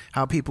be and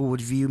how people would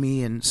view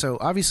me. And so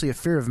obviously a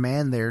fear of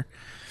man there.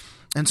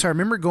 And so I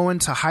remember going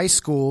to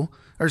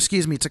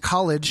to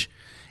college,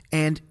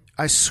 and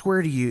I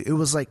swear to you, it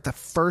was like the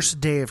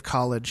first day of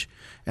college,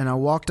 and I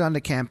walked onto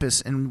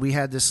campus, and we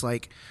had this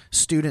like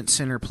student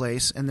center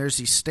place, and there's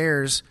these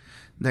stairs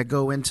that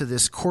go into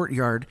this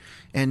courtyard,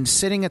 and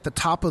sitting at the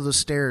top of the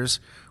stairs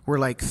were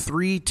like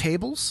 3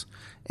 tables,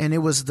 and it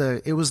was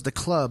the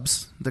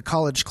clubs, the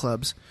college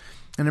clubs.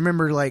 And I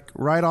remember like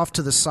right off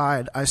to the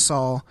side, I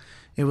saw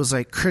it was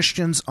like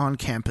Christians on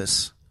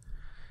campus.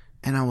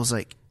 And I was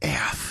like,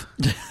 F.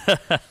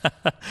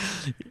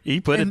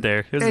 He put it there.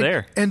 It was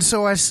there. And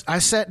so I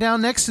sat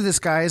down next to this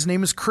guy. His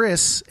name is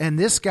Chris. And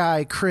this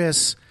guy,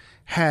 Chris,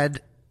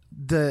 had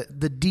the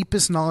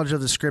deepest knowledge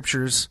of the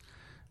scriptures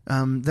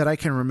that I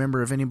can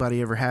remember of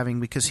anybody ever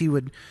having, because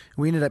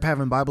we ended up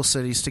having Bible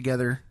studies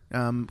together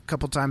a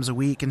couple times a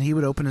week, and he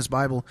would open his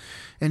Bible,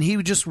 and he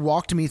would just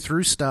walk me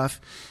through stuff,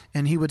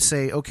 and he would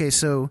say, okay,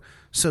 so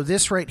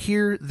this right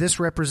here, this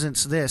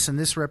represents this, and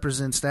this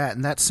represents that,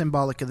 and that's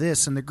symbolic of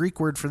this, and the Greek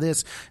word for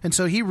this. And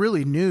so he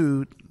really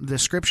knew the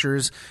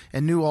scriptures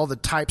and knew all the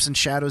types and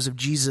shadows of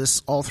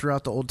Jesus all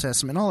throughout the Old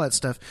Testament, all that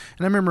stuff.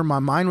 And I remember my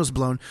mind was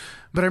blown.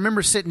 But I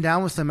remember sitting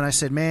down with him, and I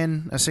said,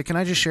 can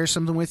I just share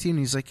something with you? And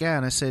he's like, yeah.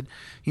 And I said,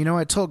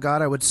 I told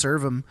God I would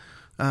serve him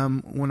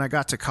when I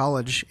got to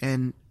college,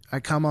 and I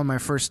come on my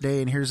first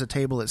day, and here's a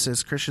table that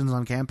says Christians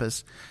on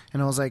campus.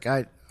 And I was like,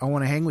 I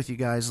want to hang with you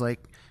guys. Like,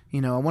 I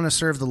want to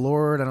serve the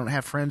Lord. I don't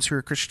have friends who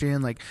are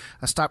Christian. Like,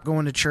 I stopped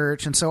going to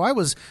church. And so I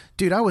was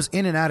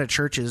in and out of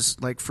churches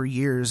like for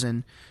years,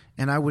 and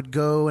I would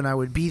go and I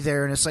would be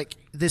there, and it's like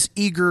this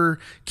eager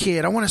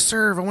kid. I want to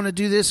serve. I want to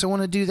do this. I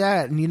want to do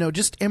that. And,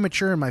 just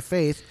immature in my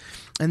faith.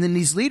 And then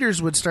these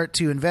leaders would start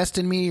to invest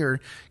in me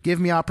or give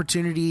me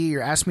opportunity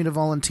or ask me to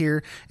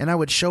volunteer, and I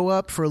would show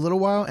up for a little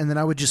while, and then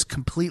I would just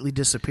completely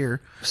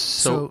disappear.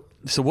 So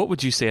what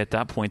would you say at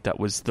that point that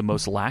was the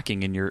most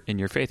lacking in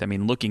your faith? I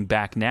mean, looking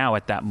back now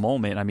at that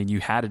moment, I mean, you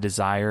had a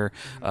desire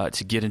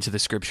to get into the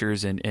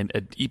scriptures and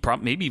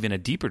maybe even a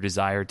deeper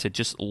desire to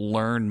just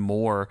learn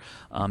more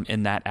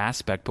in that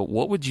aspect. But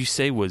what would you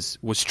say was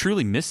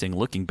truly missing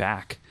looking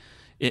back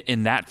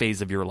in that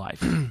phase of your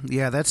life?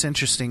 Yeah, that's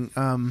interesting.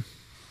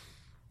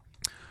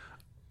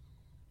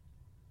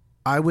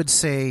 I would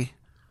say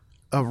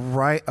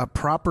a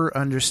proper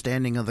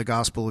understanding of the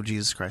gospel of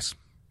Jesus Christ,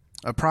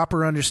 a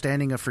proper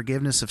understanding of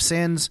forgiveness of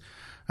sins,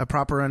 a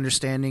proper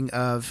understanding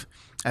of,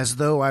 as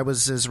though I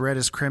was as red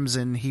as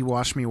crimson, he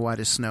washed me white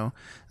as snow,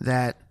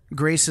 that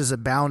grace is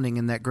abounding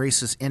and that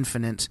grace is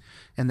infinite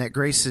and that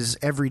grace is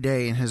every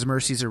day and his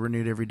mercies are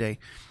renewed every day.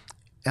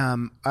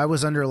 I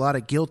was under a lot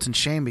of guilt and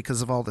shame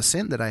because of all the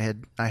sin that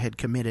I had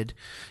committed.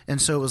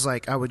 And so it was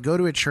like I would go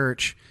to a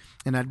church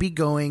and I'd be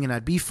going and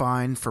I'd be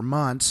fine for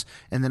months,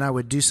 and then I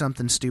would do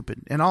something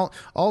stupid. And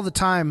all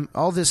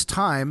this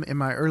time in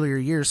my earlier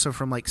years, so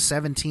from like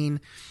 17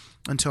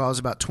 until I was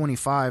about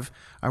 25,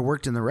 I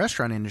worked in the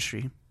restaurant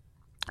industry.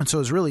 And so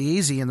it was really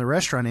easy in the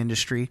restaurant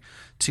industry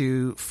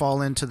to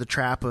fall into the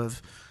trap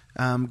of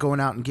going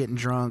out and getting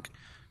drunk,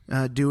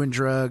 doing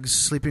drugs,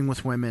 sleeping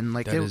with women.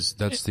 Like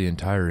that's the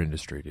entire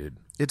industry, dude.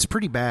 It's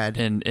pretty bad.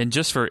 And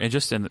just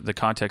in the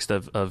context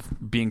of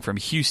being from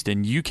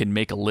Houston, you can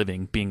make a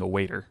living being a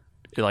waiter.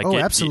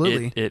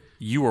 Absolutely.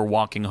 You were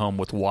walking home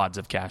with wads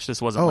of cash. This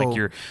wasn't like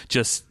you're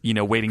just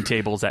waiting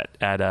tables at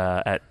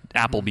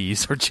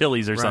Applebee's or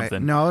Chili's or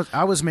something. No,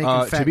 I was making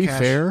fat cash. To be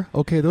fair,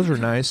 okay, those are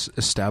nice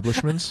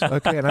establishments.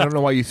 Okay, and I don't know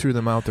why you threw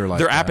them out there like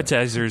their that.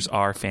 appetizers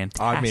are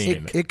fantastic. I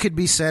mean, it could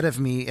be said of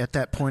me at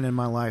that point in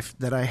my life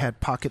that I had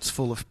pockets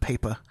full of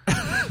paper,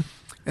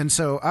 and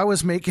so I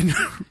was making you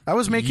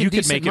decent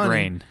could make money. It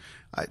rain,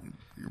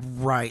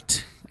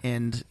 right?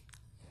 And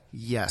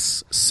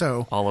yes,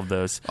 so all of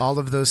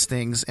those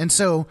things, and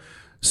so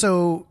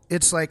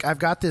it's like I've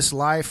got this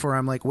life where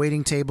I'm like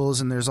waiting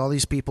tables, and there's all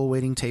these people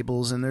waiting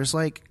tables, and there's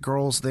like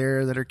girls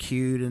there that are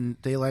cute, and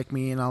they like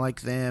me, and I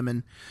like them,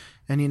 and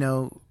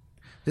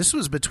this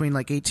was between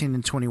like 18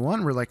 and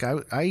 21, where like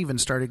I even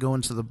started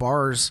going to the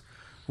bars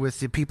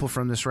with the people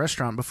from this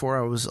restaurant before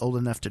I was old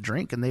enough to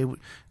drink, and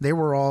they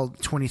were all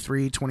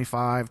 23,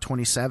 25,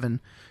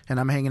 27, and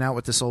I'm hanging out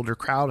with this older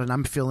crowd, and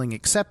I'm feeling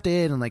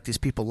accepted, and like these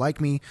people like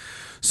me.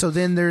 So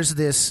then there's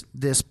this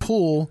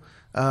pool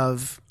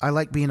of I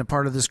like being a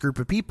part of this group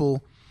of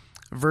people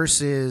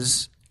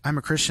versus I'm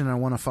a Christian and I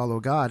want to follow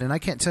God. And I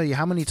can't tell you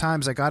how many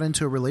times I got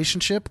into a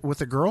relationship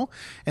with a girl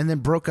and then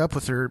broke up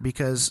with her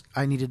because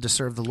I needed to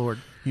serve the Lord.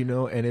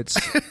 And it's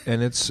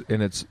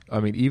I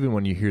mean, even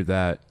when you hear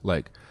that,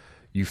 like,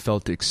 you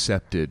felt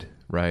accepted,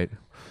 right?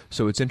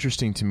 So it's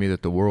interesting to me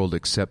that the world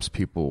accepts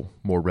people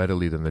more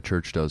readily than the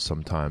church does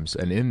sometimes.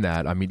 And in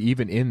that, I mean,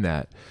 even in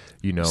that,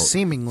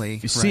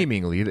 seemingly,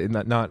 right.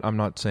 not I'm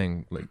not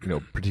saying like,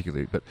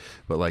 particularly, but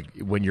like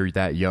when you're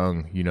that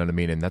young, you know what I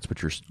mean? And that's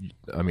what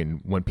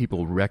when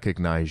people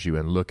recognize you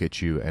and look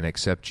at you and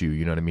accept you,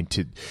 you know what I mean?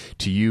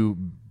 To you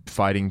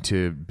fighting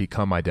to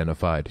become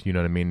identified, you know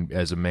what I mean,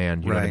 as a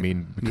man, you know what I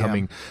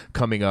mean,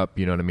 coming up,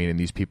 you know what I mean, and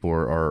these people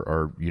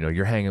are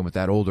you're hanging with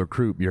that older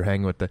crew, you're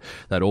hanging with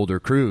that older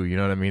crew, you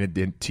know what I mean,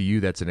 and to you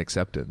that's an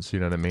acceptance, you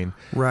know what I mean,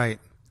 right?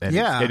 And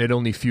and it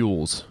only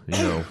fuels,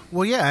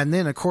 Well, yeah, and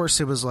then of course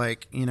it was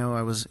like,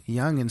 I was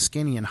young and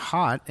skinny and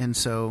hot, and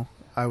so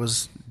I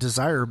was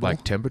desirable.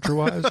 Like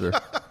temperature-wise? Or?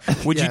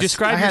 Would you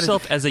describe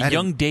yourself as a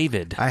young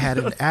David? I had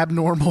an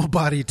abnormal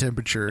body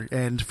temperature,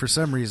 and for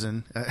some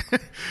reason...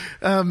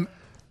 but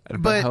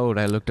behold,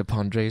 I looked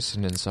upon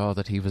Jason and saw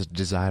that he was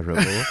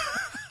desirable.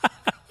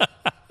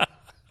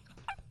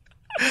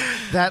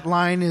 That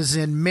line is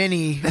in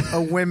many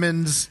a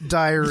women's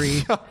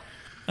diary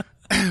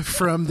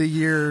from the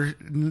year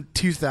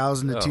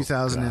 2000 to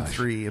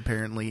 2003,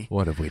 apparently.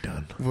 What have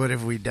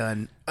we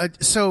done?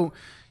 So,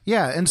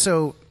 yeah, and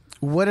so...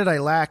 What did I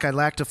lack? I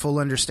lacked a full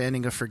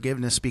understanding of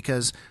forgiveness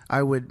because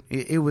I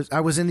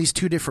was in these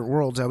two different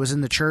worlds. I was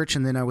in the church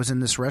and then I was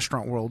in this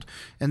restaurant world,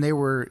 and they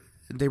were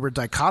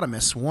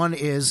dichotomous. One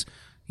is,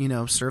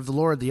 serve the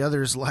Lord. The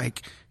other is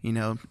like,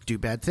 do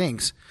bad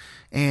things.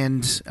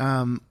 And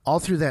all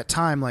through that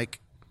time,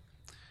 like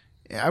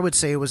I would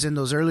say it was in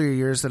those earlier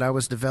years that I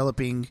was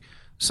developing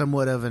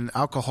somewhat of an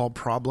alcohol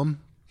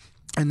problem,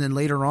 and then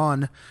later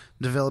on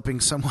developing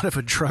somewhat of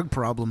a drug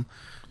problem.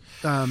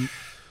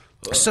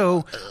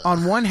 So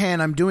on one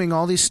hand, I'm doing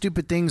all these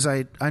stupid things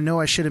I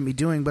know I shouldn't be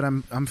doing, but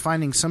I'm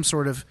finding some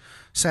sort of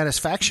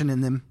satisfaction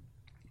in them.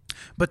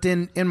 But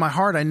then in my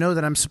heart, I know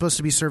that I'm supposed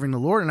to be serving the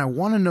Lord, and I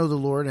want to know the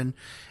Lord,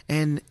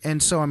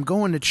 and so I'm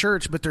going to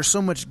church, but there's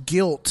so much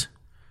guilt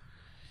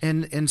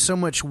and so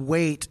much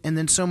weight, and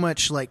then so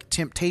much like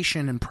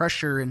temptation and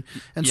pressure, and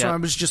so I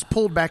was just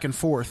pulled back and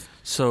forth.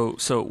 So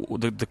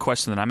the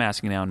question that I'm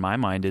asking now in my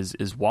mind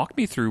is walk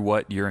me through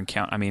what your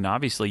encounter. I mean,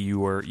 obviously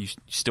you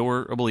still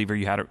were a believer.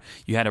 You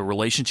had a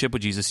relationship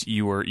with Jesus.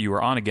 You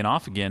were on again,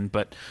 off again.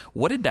 But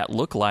what did that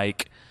look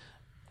like?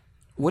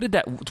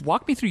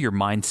 Walk me through your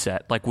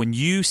mindset, like when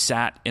you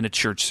sat in a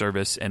church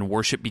service and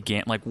worship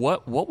began, like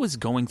what was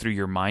going through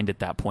your mind at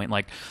that point?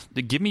 Like,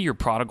 give me your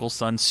prodigal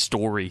son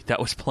story that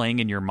was playing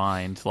in your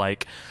mind,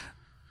 like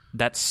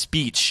that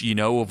speech,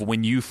 of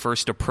when you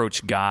first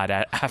approached God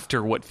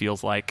after what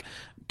feels like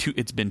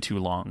it's been too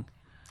long.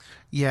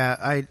 Yeah,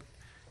 I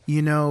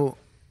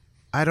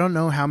don't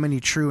know how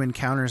many true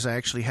encounters I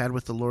actually had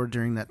with the Lord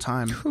during that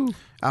time.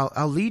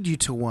 I'll lead you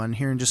to one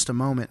here in just a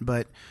moment,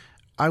 but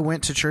I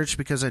went to church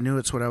because I knew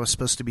it's what I was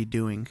supposed to be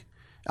doing.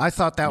 I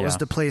thought that was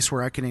the place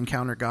where I could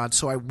encounter God.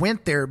 So I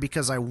went there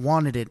because I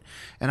wanted it.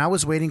 And I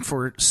was waiting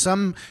for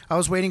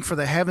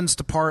the heavens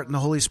to part and the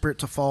Holy Spirit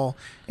to fall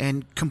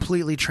and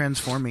completely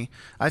transform me.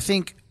 I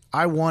think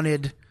I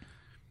wanted,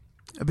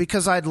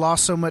 because I'd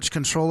lost so much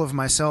control of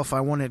myself,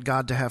 I wanted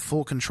God to have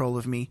full control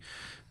of me,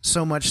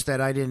 so much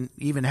that I didn't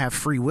even have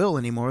free will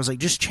anymore. I was like,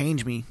 just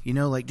change me,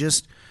 like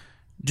just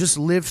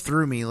live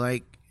through me.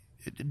 Like,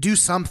 do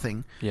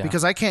something,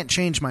 because I can't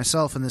change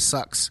myself and this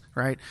sucks,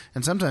 right?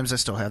 And sometimes I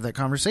still have that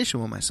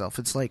conversation with myself.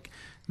 It's like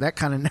that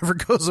kind of never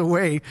goes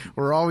away.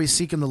 We're always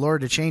seeking the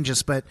Lord to change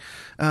us. But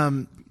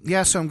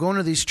so I'm going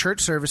to these church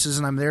services,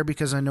 and I'm there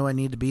because I know I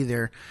need to be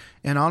there.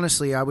 And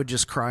honestly, I would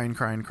just cry and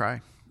cry and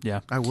cry.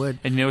 Yeah, I would.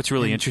 And what's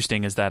really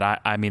interesting is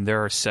that I mean,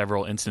 there are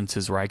several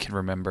instances where I can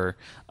remember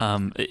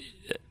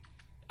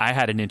I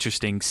had an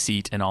interesting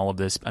seat in all of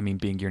this. I mean,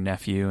 being your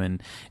nephew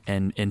and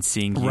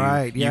seeing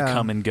you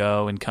come and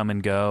go and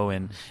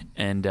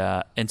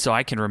so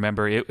I can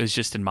remember it was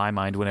just in my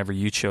mind whenever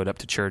you showed up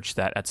to church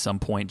that at some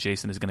point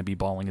Jason is going to be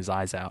bawling his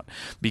eyes out,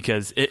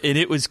 because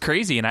it was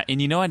crazy, and I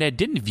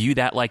didn't view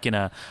that like in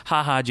a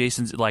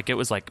Jason's, like it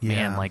was like,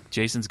 man, like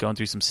Jason's going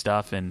through some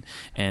stuff and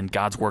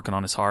God's working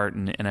on his heart,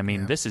 and I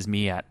mean this is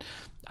me at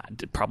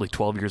probably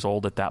 12 years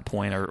old at that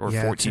point, or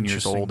 14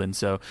 years old. And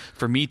so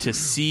for me to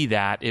see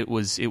that, it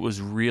was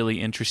really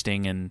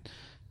interesting, and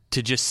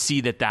to just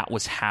see that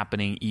was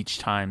happening each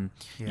time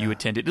you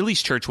attended at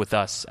least church with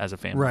us as a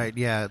family. Right.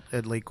 Yeah.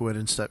 At Lakewood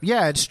and stuff.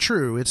 Yeah, it's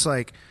true. It's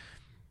like,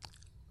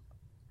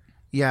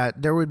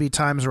 there would be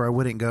times where I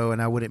wouldn't go,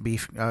 and I wouldn't be,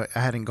 I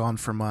hadn't gone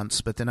for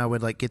months, but then I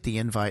would like get the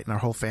invite and our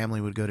whole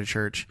family would go to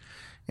church.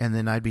 And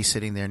then I'd be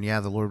sitting there, and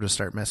the Lord would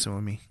start messing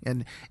with me.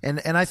 And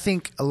I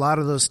think a lot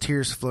of those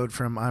tears flowed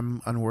from,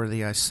 I'm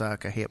unworthy, I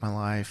suck, I hate my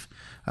life,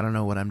 I don't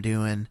know what I'm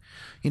doing.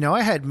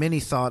 I had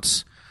many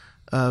thoughts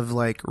of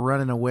like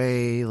running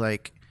away,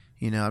 like,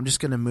 I'm just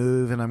going to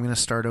move and I'm going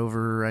to start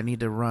over. I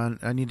need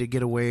to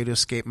get away to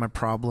escape my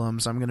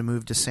problems. I'm going to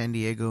move to San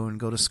Diego and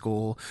go to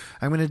school.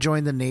 I'm going to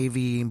join the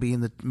Navy and be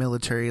in the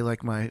military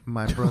like my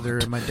brother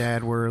and my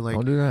dad were. Like,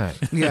 don't do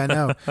that. Yeah, I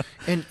know.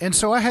 And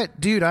so I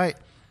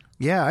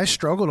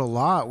struggled a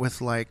lot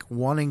with like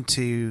wanting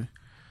to,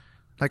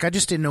 like, I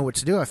just didn't know what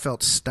to do. I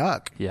felt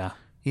stuck. Yeah.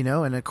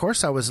 And of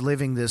course I was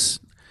living this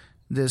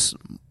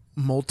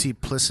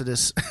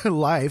multiplicitous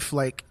life.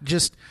 Like,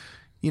 just,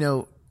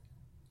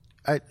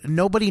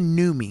 nobody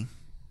knew me.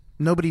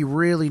 Nobody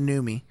really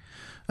knew me.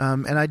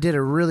 And I did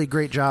a really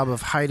great job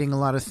of hiding a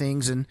lot of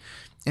things. And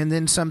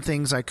then some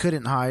things I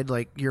couldn't hide,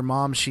 like your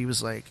mom, she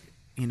was like,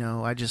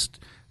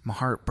 my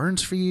heart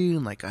burns for you.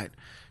 And like,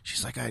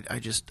 she's like, I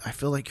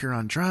feel like you're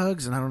on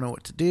drugs and I don't know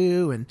what to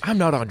do. And I'm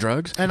not on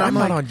drugs. And I'm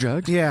not like, on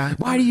drugs. Yeah.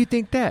 Why do you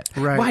think that?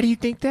 Right. Why do you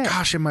think that?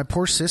 Gosh, and my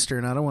poor sister,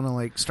 and I don't want to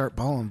like start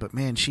bawling, but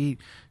man, she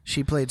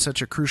played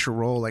such a crucial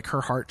role. Like,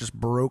 her heart just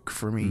broke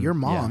for me. Your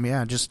mom,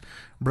 just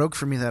broke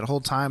for me that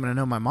whole time. And I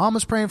know my mom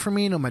was praying for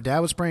me. I know my dad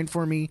was praying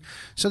for me.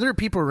 So there are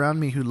people around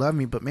me who love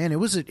me, but man, it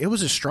was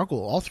a struggle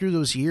all through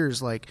those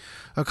years, like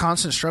a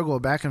constant struggle,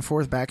 back and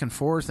forth.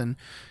 And,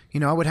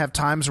 I would have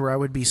times where I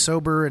would be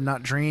sober and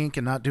not drink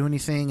and not do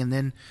anything. And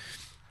then,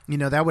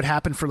 that would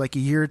happen for like a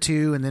year or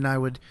two. And then I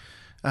would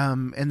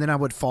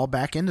fall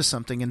back into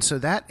something. And so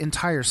that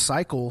entire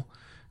cycle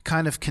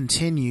kind of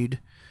continued,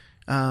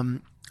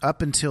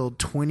 up until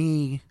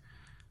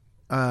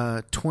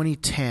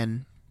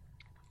 2010.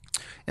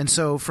 And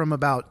so from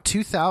about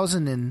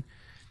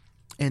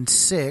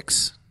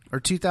 2006 or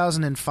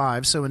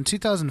 2005. So in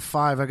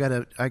 2005, I got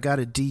a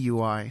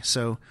DUI.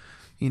 So,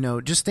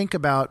 just think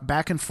about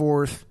back and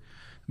forth,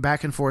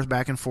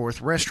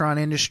 restaurant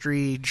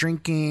industry,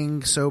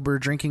 drinking sober,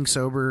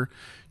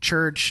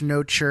 church,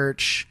 no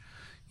church,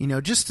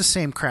 just the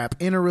same crap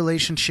in a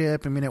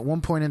relationship. I mean, at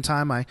one point in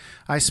time, I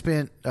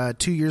spent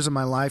 2 years of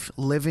my life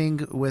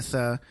living with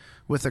a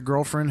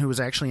girlfriend who was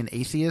actually an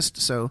atheist.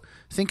 So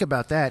think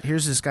about that.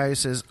 Here's this guy who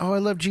says, "Oh, I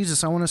love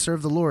Jesus. I want to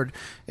serve the Lord,"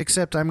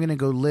 except I'm going to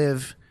go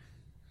live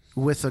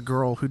with a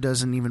girl who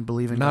doesn't even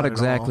believe in God Not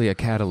exactly at a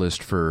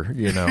catalyst for,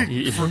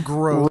 for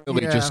growth.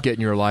 Really just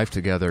getting your life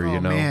together, Oh,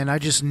 man, I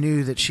just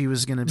knew that she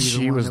was going to be the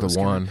one. She was the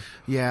one.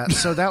 Yeah,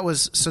 so that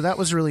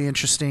was really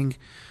interesting.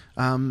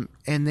 And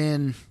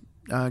then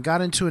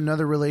got into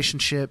another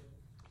relationship,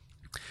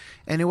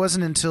 and it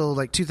wasn't until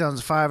like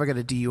 2005 I got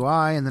a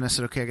DUI, and then I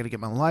said, okay, I got to get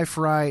my life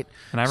right.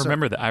 And I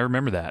remember that.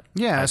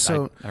 Yeah,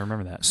 I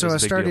remember that. So I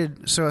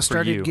started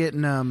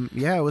getting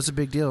it was a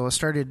big deal. I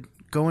started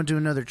going to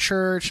another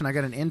church, and I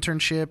got an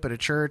internship at a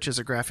church as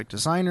a graphic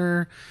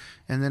designer.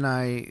 And then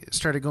I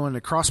started going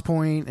to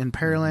Crosspoint and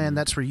Pearland. Mm-hmm.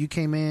 That's where you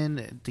came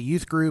in, the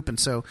youth group. And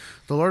so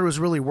the Lord was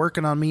really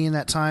working on me in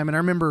that time. And I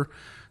remember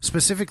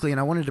specifically, and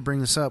I wanted to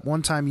bring this up,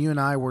 one time you and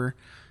I were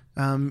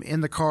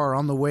in the car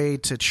on the way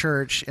to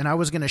church, and I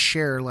was going to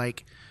share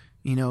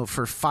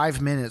for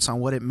 5 minutes on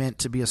what it meant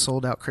to be a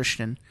sold out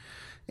Christian.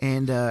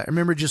 And I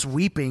remember just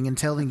weeping and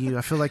telling you,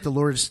 I feel like the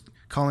Lord's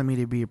calling me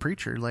to be a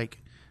preacher. Like,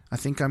 I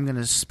think I'm going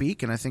to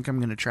speak, and I think I'm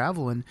going to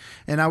travel. And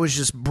I was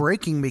just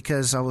breaking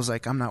because I was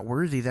like, I'm not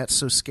worthy. That's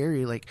so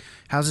scary. Like,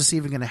 how's this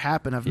even going to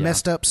happen? I've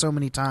messed up so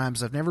many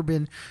times. I've never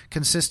been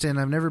consistent.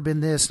 I've never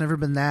been this, never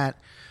been that.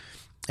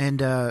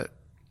 And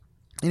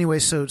anyway,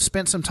 so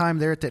spent some time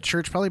there at that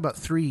church, probably about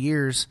 3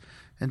 years.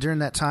 And during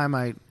that time,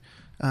 I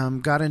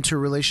got into a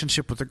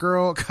relationship with a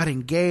girl, got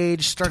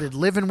engaged, started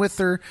living with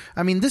her.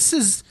 I mean, this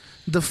is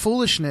the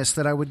foolishness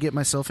that I would get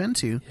myself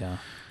into. Yeah.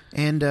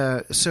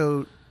 And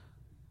so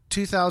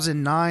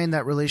 2009,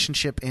 that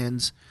relationship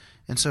ends.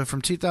 And so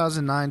from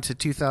 2009 to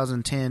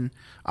 2010,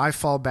 I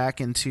fall back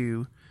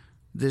into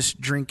this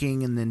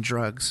drinking and then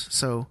drugs.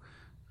 So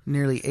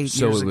nearly 8 years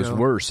ago. So it was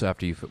worse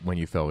after when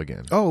you fell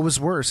again. Oh, it was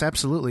worse.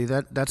 Absolutely.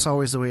 That's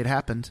always the way it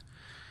happened.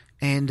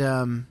 And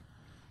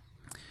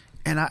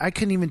I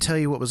couldn't even tell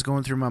you what was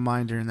going through my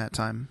mind during that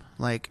time.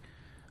 Like,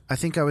 I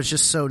think I was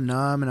just so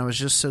numb, and I was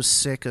just so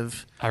sick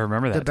of I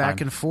remember that the back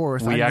time. and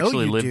forth. We I know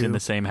actually you lived do. in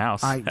the same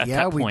house at yeah,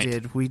 that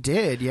point. We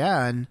did,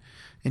 yeah.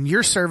 And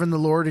you're serving the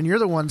Lord, and you're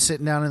the one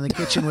sitting down in the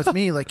kitchen with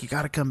me like, you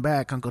got to come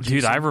back, Uncle Jason.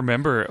 Dude, I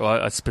remember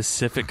a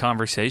specific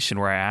conversation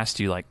where I asked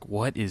you, like,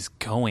 what is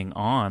going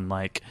on?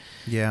 Like,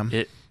 yeah.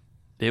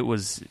 It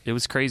was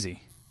crazy.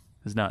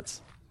 It was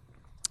nuts.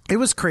 It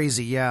was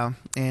crazy, yeah.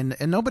 And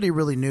nobody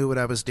really knew what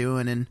I was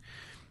doing. And,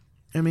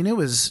 I mean, it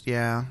was,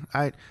 yeah.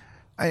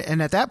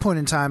 And at that point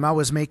in time, I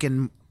was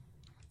making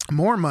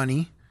more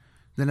money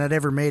than I'd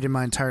ever made in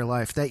my entire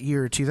life. That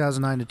year,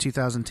 2009 to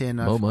 2010.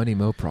 More money,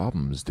 more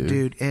problems, dude.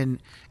 Dude, and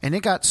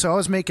it got, so I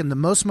was making the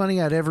most money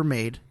I'd ever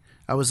made.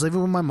 I was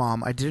living with my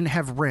mom. I didn't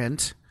have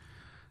rent.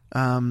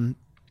 I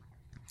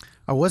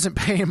wasn't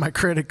paying my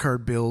credit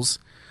card bills.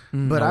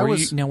 But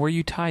now were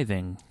you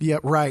tithing? Yeah,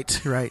 right.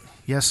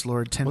 Yes,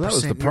 Lord, 10%. Well, that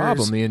was the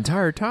problem the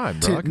entire time,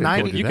 bro.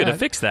 You could have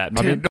fixed that.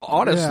 I mean,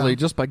 honestly,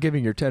 just by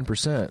giving your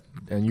 10%,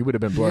 and you would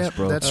have been blessed,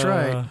 bro. That's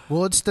right.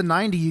 Well, it's the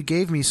 90 you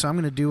gave me, so I'm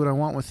going to do what I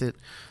want with it.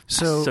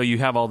 So you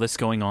have all this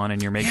going on,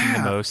 and you're making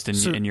the most,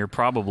 and you're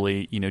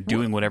probably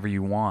doing whatever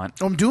you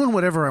want. I'm doing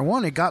whatever I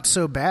want. It got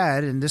so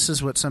bad, and this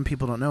is what some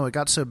people don't know. It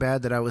got so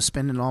bad that I was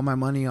spending all my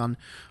money on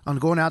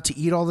going out to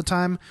eat all the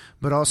time,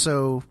 but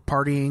also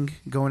partying,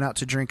 going out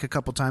to drink a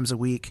couple times a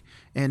week,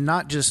 and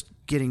not just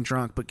getting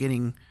drunk, but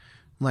getting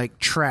like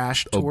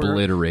trashed,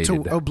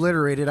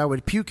 obliterated. I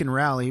would puke and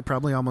rally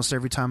probably almost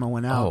every time I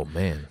went out. Oh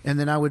man! And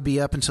then I would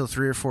be up until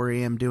 3 or 4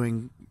 a.m.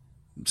 doing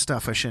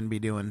stuff I shouldn't be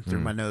doing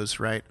through my nose,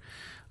 right?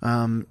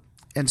 And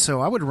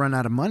so I would run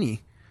out of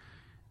money.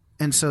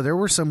 And so there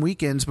were some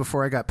weekends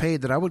before I got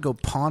paid that I would go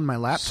pawn my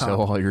laptop.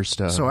 Sell all your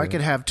stuff. So I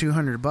could have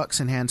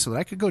 $200 in hand so that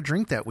I could go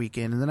drink that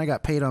weekend. And then I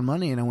got paid on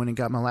money, and I went and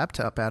got my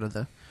laptop out of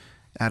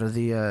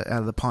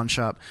the pawn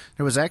shop.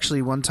 There was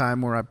actually one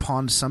time where I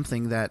pawned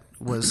something that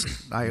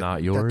was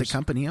not yours, that the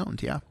company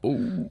owned. Yeah.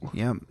 Ooh.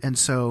 Yeah. And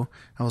so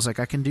I was like,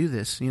 I can do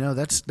this.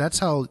 That's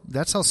how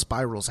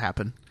spirals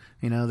happen.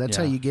 That's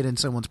how you get in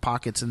someone's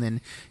pockets and then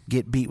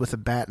get beat with a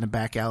bat in a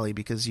back alley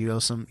because you owe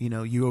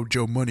you owe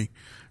Joe money,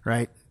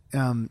 right?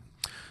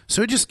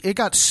 So it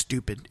got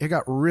stupid. It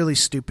got really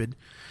stupid.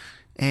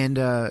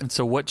 And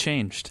so what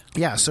changed?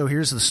 Yeah. So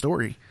here's the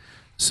story.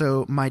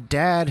 So my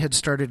dad had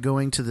started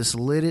going to this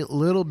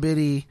little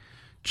bitty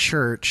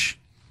church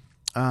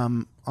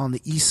on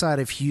the east side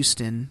of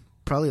Houston,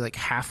 probably like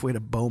halfway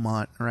to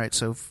Beaumont, right?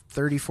 So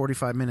 30,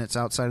 45 minutes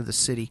outside of the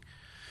city.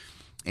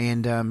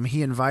 And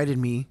he invited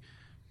me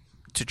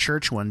to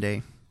church one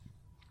day.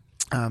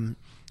 And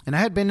I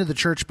had been to the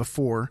church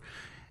before.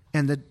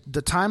 And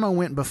the time I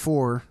went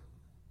before,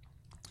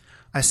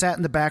 I sat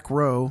in the back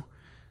row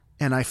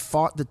and I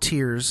fought the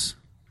tears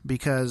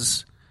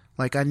because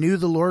like I knew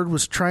the Lord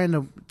was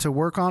trying to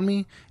work on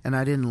me and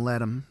I didn't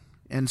let him.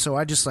 And so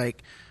I just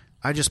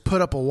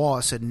put up a wall.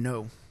 I said,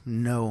 no,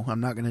 I'm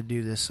not going to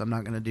do this. I'm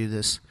not going to do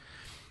this.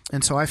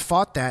 And so I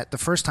fought that the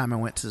first time I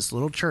went to this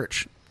little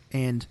church.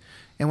 And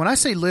when I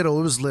say little,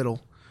 it was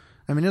little.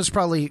 I mean, it was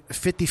probably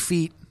 50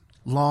 feet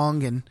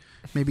long and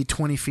maybe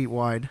 20 feet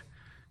wide,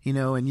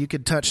 and you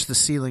could touch the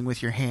ceiling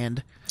with your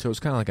hand. So it's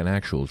kind of like an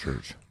actual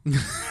church.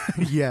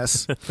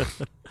 Yes.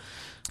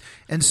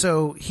 And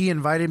so he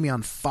invited me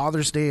on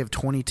Father's Day of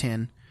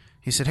 2010.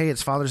 He said, hey,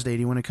 it's Father's Day. Do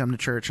you want to come to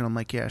church? And I'm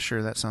like, yeah,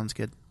 sure. That sounds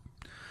good.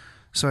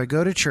 So I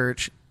go to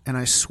church, and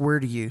I swear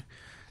to you,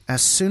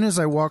 as soon as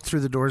I walk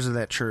through the doors of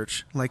that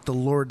church, like the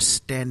Lord's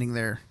standing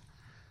there,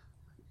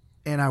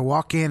 and I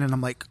walk in, and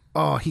I'm like,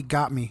 oh, he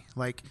got me.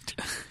 Like,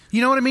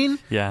 you know what I mean?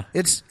 Yeah.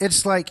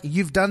 It's like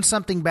you've done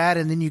something bad,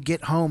 and then you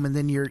get home, and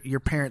then your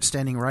parents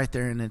standing right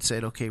there, and it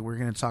said, okay, we're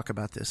going to talk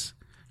about this.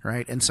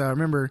 Right. And so I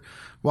remember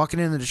walking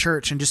into the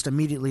church and just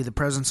immediately the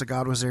presence of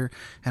God was there.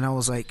 And I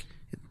was like,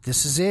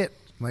 this is it.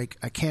 Like,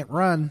 I can't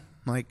run.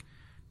 Like,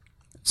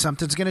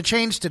 something's going to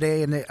change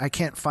today and I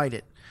can't fight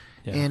it.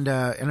 Yeah. And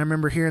I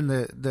remember hearing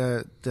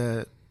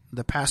the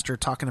pastor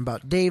talking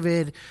about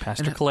David.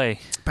 Pastor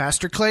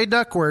Clay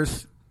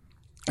Duckworth.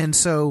 And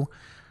so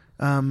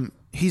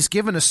he's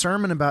given a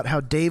sermon about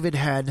how David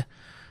had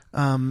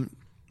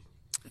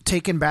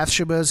taken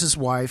Bathsheba as his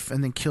wife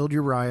and then killed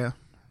Uriah.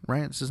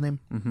 Right? That's his name?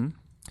 Mm-hmm.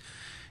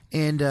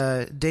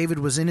 and David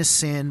was in his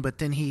sin, but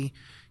then he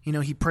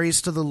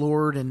prays to the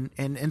Lord,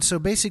 and so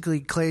basically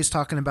Clay's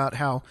talking about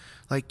how,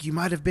 like, you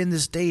might have been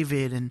this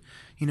David, and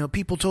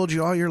people told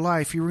you all your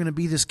life you were going to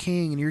be this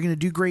king and you're going to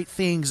do great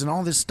things and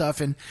all this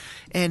stuff,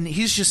 and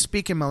he's just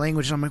speaking my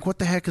language, and I'm like, what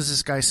the heck is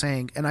this guy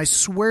saying? And I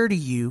swear to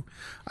you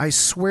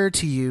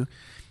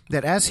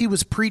that as he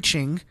was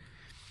preaching,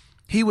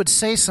 he would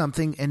say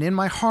something, and in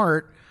my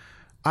heart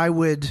I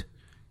would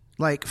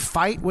like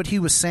fight what he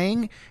was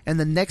saying, and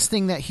the next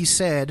thing that he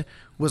said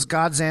was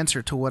God's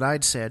answer to what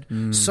I'd said.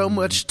 So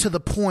much to the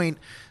point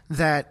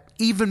that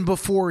even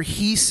before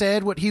he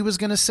said what he was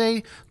going to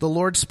say, the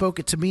Lord spoke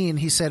it to me, and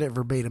he said it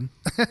verbatim.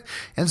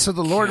 And so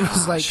the Lord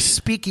was like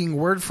speaking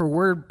word for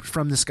word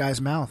from this guy's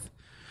mouth.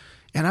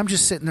 And I'm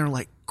just sitting there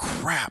like,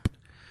 crap.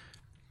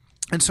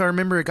 And so I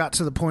remember it got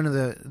to the point of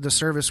the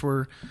service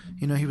where,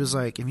 he was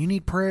like, if you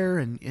need prayer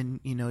and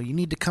you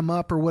need to come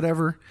up or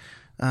whatever,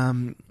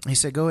 he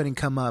said, go ahead and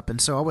come up. And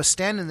so I was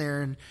standing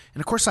there, and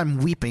of course I'm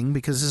weeping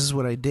because this is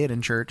what I did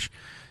in church.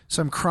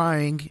 So I'm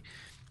crying,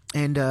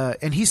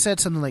 and he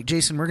said something like,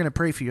 Jason, we're going to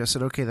pray for you. I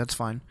said, okay, that's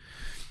fine.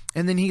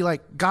 And then he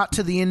like got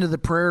to the end of the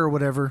prayer or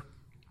whatever.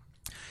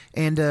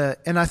 And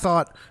I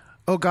thought,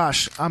 oh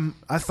gosh, I'm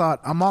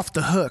off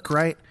the hook.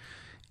 Right.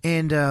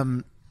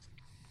 And,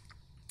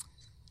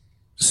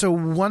 so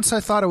once I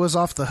thought I was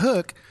off the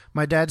hook,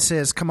 my dad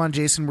says, come on,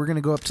 Jason, we're going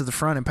to go up to the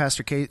front, and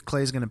Pastor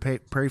Clay is going to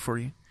pray for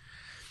you.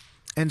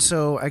 And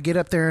so I get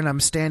up there, and I'm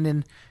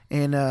standing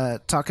and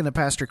talking to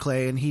Pastor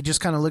Clay, and he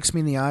just kind of looks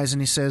me in the eyes,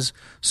 and he says,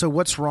 so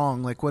what's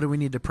wrong? Like, what do we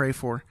need to pray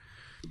for?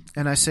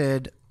 And I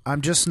said, I'm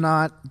just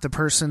not the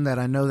person that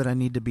I know that I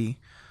need to be.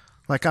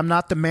 Like, I'm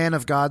not the man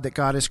of God that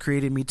God has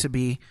created me to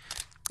be,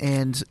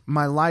 and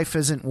my life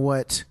isn't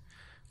what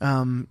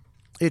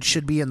it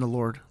should be in the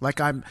Lord.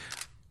 Like, I'm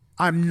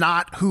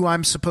not who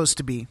I'm supposed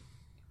to be,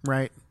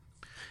 right?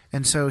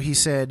 And so he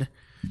said,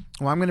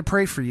 well, I'm going to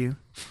pray for you.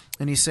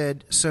 And he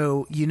said,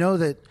 so you know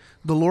that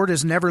the Lord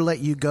has never let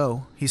you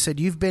go. He said,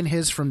 you've been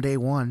his from day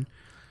one.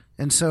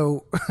 And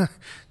so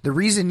the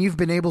reason you've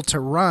been able to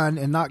run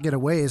and not get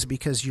away is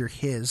because you're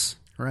his,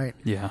 right?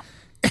 Yeah.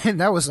 And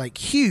that was like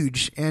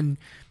huge. And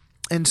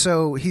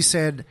so he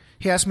said,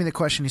 he asked me the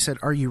question, he said,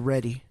 are you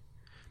ready?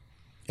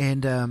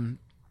 And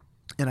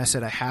I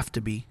said, I have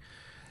to be.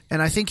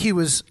 And I think he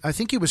was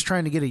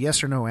trying to get a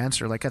yes or no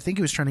answer. Like, I think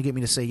he was trying to get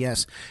me to say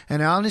yes.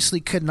 And I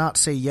honestly could not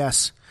say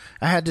yes.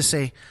 I had to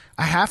say,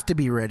 I have to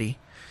be ready.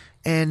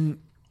 And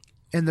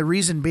the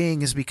reason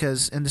being is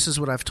because, and this is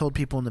what I've told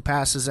people in the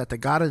past, is that the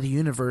God of the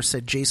universe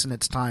said, Jason,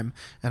 it's time.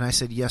 And I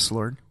said, yes,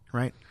 Lord,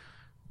 right?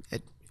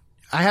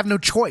 I have no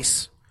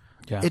choice.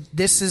 Yeah.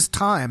 This is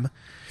time.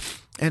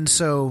 And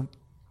so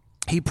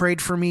he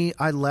prayed for me.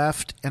 I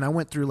left, and I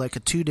went through like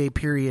a 2-day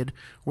period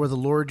where the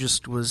Lord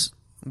just was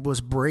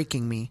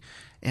breaking me,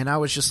 and I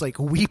was just like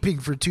weeping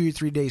for 2 or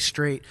 3 days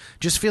straight,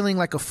 just feeling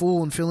like a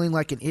fool and feeling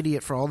like an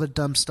idiot for all the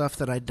dumb stuff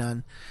that I'd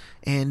done,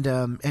 and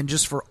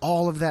just for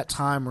all of that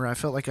time where I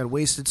felt like I'd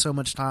wasted so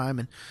much time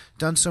and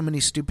done so many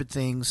stupid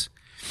things.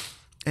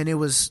 And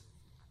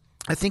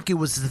I think it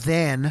was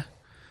then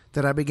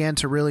that I began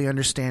to really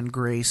understand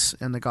grace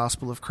and the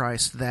gospel of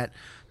Christ, that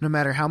no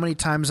matter how many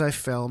times I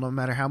fell, no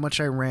matter how much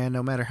I ran,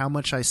 no matter how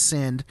much I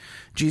sinned,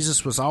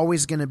 Jesus was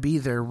always going to be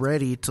there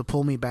ready to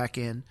pull me back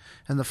in.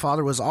 And the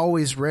Father was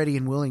always ready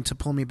and willing to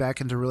pull me back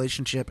into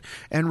relationship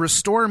and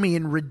restore me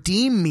and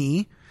redeem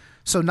me.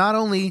 So not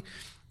only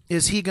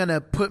is he going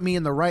to put me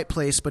in the right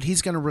place, but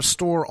he's going to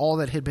restore all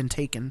that had been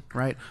taken,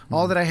 right?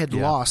 All that I had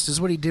lost is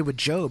what he did with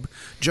Job.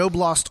 Job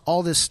lost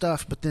all this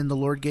stuff, but then the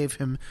Lord gave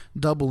him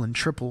double and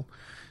triple.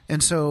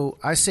 And so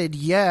I said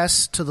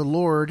yes to the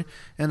Lord,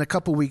 and a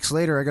couple weeks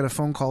later I got a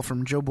phone call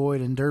from Joe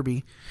Boyd in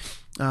Derby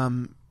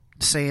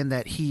saying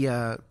that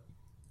the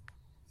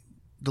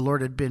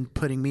Lord had been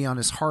putting me on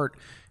his heart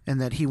and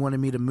that he wanted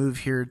me to move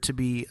here to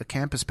be a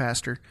campus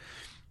pastor.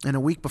 And a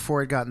week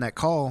before I'd gotten that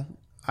call,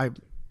 I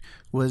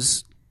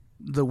was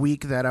the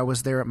week that I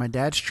was there at my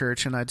dad's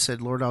church, and I'd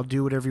said, Lord, I'll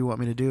do whatever you want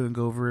me to do and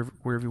go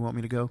wherever you want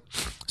me to go.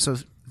 So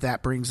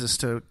that brings us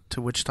to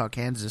Wichita,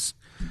 Kansas.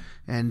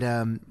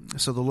 And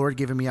so the Lord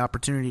giving me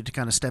opportunity to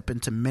kind of step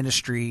into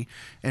ministry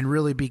and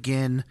really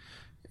begin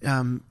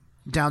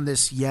down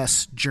this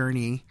yes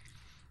journey.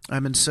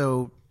 And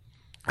so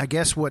I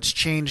guess what's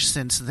changed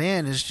since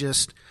then is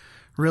just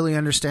really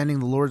understanding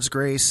the Lord's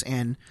grace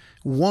and,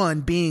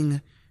 one,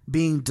 being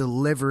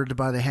delivered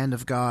by the hand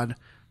of God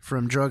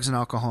from drugs and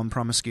alcohol and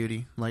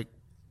promiscuity. Like,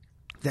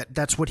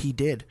 that's what he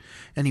did.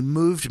 And he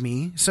moved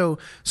me. So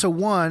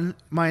one,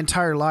 my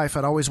entire life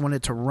I'd always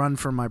wanted to run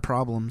from my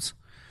problems.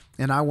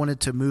 And I wanted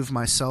to move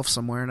myself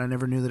somewhere, and I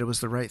never knew that it was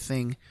the right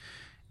thing.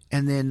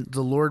 And then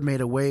the Lord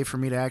made a way for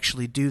me to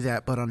actually do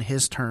that, but on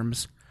his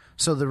terms.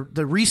 So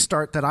the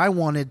restart that I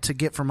wanted to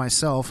get for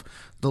myself,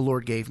 the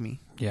Lord gave me.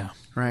 Yeah.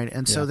 Right.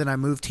 And so then I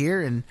moved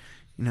here and,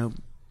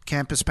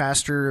 campus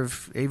pastor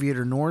of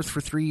Aviator North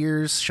for 3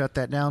 years, shut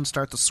that down,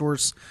 start the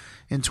Source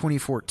in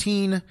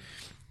 2014,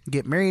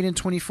 get married in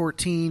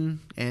 2014.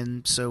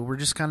 And so we're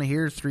just kind of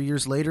here 3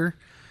 years later.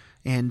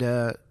 And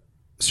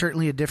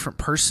certainly a different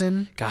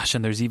person. Gosh,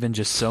 and there's even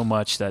just so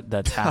much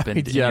that's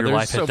happened in your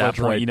life at that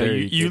point.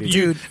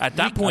 You at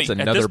that point,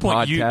 at this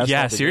point,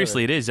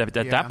 seriously, it is. At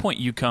that point,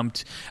 you come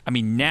to. I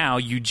mean, now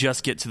you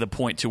just get to the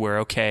point to where,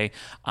 okay,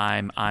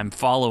 I'm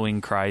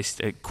following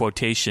Christ.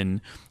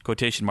 Quotation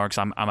marks.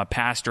 I'm a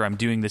pastor. I'm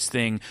doing this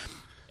thing.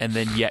 And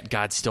then yet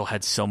God still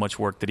had so much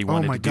work that he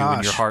wanted to do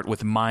in your heart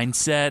with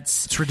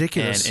mindsets. It's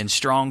ridiculous. And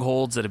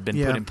strongholds that have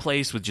been put in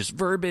place with just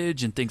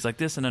verbiage and things like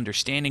this, and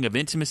understanding of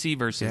intimacy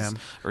versus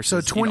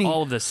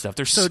all of this stuff.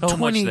 There's so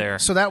much there.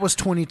 So that was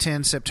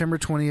 2010, September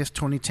 20th,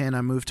 2010.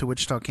 I moved to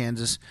Wichita,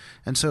 Kansas.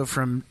 And so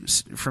from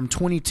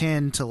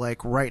 2010 to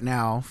like right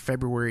now,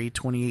 February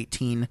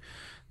 2018,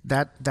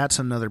 that's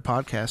another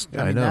podcast.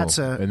 I mean, know.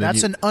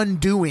 That's an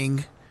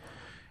undoing.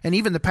 And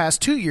even the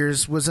past 2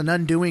 years was an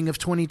undoing of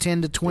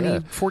 2010 to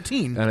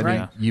 2014, and right? I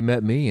mean, you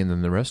met me, and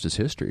then the rest is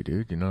history,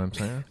 dude. You know what I'm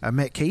saying? I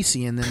met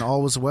Casey, and then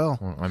all was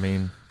well. I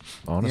mean,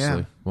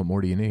 honestly, what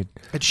more do you need?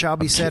 It shall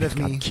be said of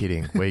me. I'm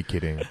kidding. Way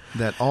kidding.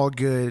 That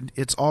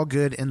it's all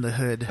good in the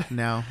hood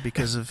now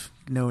because of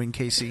knowing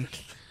Casey,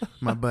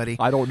 my buddy.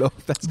 I don't know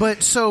if that's...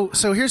 But so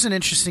here's an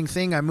interesting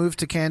thing. I moved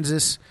to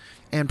Kansas,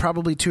 and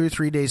probably 2 or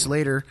 3 days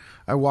later,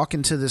 I walk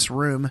into this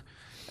room,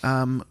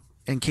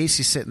 and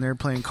Casey's sitting there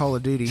playing Call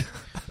of Duty,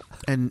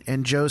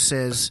 and Joe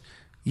says,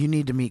 "You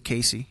need to meet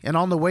Casey." And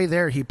on the way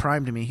there, he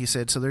primed me. He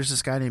said, "So there's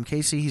this guy named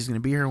Casey. He's going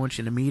to be here. I want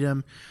you to meet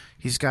him.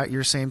 He's got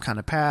your same kind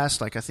of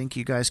past. Like, I think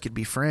you guys could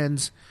be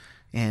friends."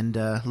 And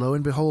lo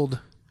and behold,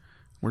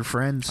 we're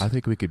friends. I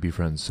think we could be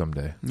friends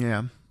someday.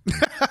 Yeah.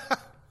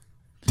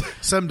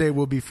 Someday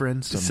we'll be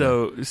friends.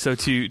 Someday. So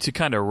to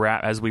kind of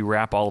wrap, as we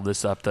wrap all of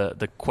this up,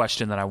 the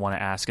question that I want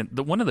to ask, and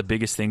one of the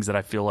biggest things that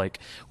I feel like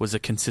was a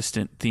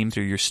consistent theme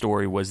through your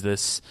story was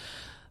this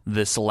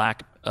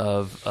lack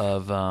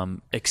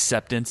of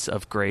acceptance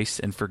of grace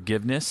and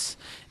forgiveness,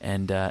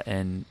 and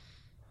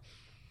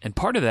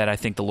part of that, I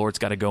think the Lord's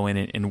got to go in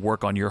and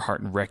work on your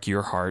heart and wreck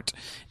your heart,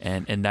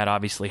 and that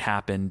obviously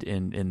happened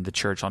in the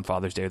church on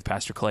Father's Day with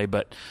Pastor Clay.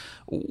 But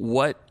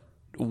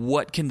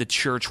what can the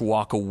church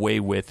walk away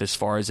with as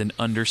far as an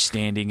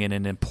understanding and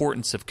an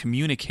importance of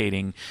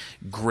communicating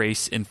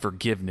grace and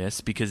forgiveness?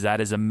 Because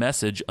that is a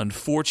message,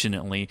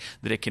 unfortunately,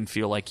 that it can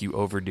feel like you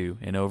overdo.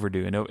 And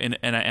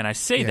I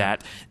say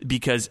that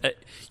because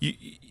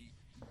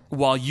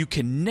while you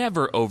can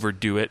never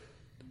overdo it,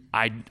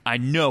 I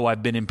know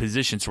I've been in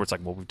positions where it's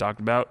like, well, we've talked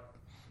about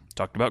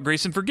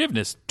grace and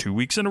forgiveness 2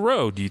 weeks in a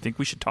row. Do you think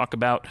we should talk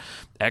about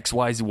X,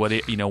 Y, Z,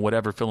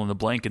 whatever, fill in the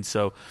blank? And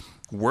so,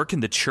 where can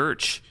the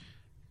church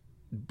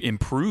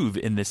improve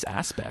in this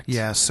aspect?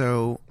 Yeah,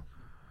 so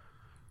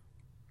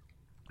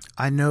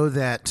I know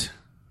that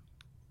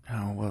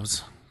how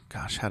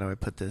do I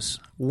put this?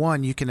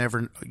 One, you can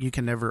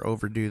never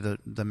overdo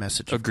the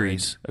message of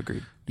grace.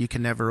 Agreed. You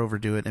can never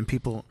overdo it, and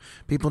people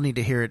need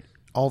to hear it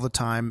all the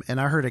time. And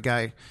I heard a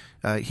guy,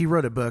 he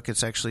wrote a book.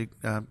 It's actually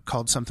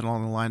called something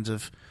along the lines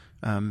of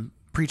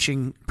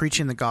preaching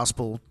the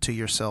gospel to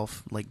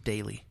yourself like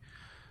daily.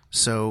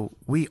 So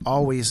we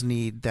always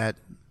need that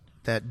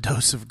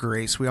dose of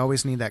grace. We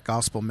always need that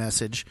gospel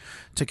message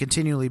to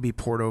continually be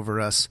poured over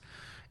us.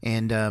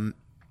 And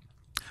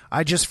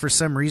I just, for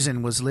some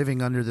reason, was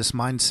living under this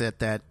mindset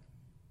that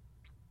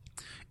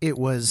it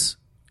was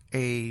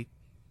that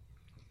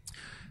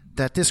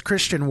this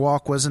Christian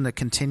walk wasn't a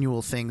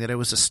continual thing, that it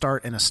was a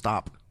start and a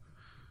stop.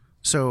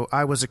 So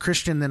I was a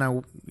Christian, then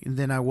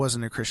I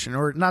wasn't a Christian.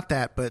 Or not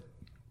that, but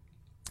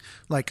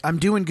like, I'm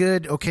doing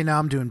good, okay, now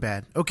I'm doing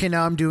bad. Okay,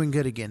 now I'm doing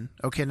good again.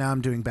 Okay, now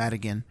I'm doing bad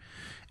again.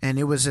 And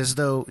it was as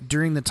though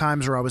during the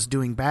times where I was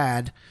doing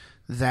bad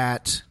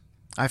that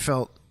I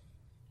felt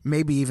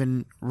maybe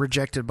even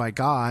rejected by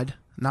God,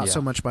 not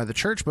so much by the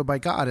church, but by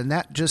God. And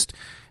that just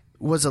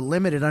was a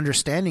limited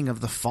understanding of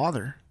the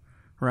Father,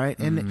 right?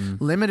 And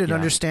limited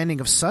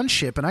understanding of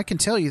sonship. And I can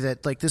tell you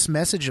that, like, this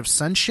message of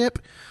sonship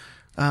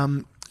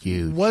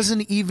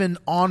wasn't even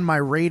on my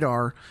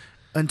radar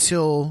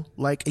until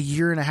like a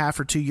year and a half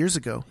or 2 years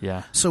ago.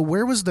 Yeah. So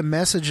where was the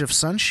message of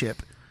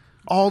sonship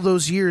all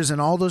those years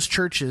and all those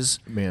churches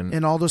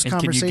and all those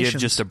conversations? Can you give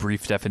just a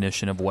brief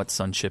definition of what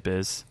sonship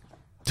is?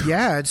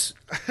 Yeah, it's...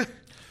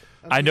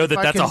 I know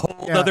that's a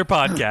whole other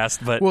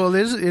podcast, but... Well,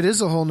 it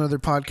is a whole nother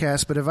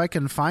podcast, but if I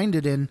can find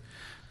it in...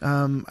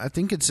 I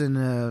think it's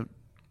in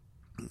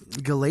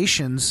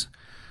Galatians,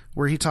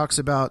 where he talks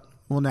about,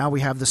 well, now we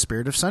have the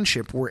spirit of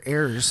sonship. We're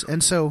heirs.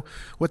 And so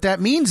what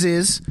that means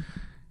is...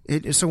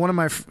 So one of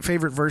my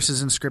favorite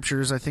verses in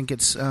scriptures, I think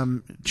it's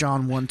John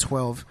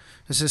 1:12.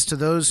 It says, to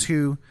those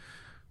who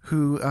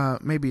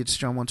maybe it's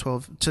John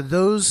 1:12. To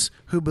those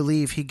who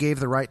believe, he gave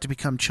the right to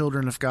become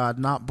children of God,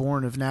 not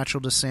born of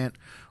natural descent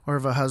or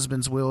of a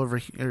husband's will or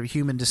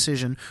human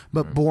decision,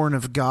 but born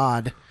of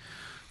God.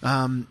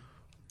 And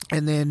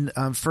then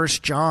 1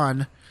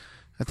 John,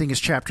 I think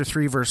it's chapter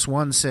 3, verse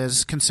 1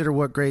 says, consider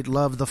what great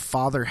love the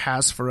Father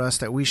has for us,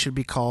 that we should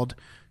be called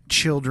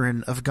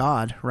children of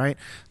God, right?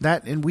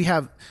 And we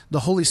have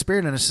the Holy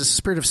Spirit in us, the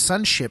spirit of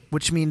sonship,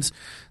 which means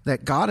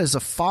that God is a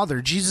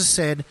father. Jesus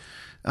said,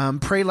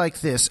 pray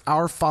like this,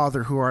 our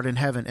Father who art in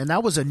heaven. And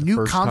that was a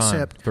new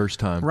concept. First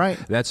time. Right.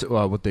 That's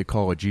what they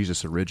call a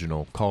Jesus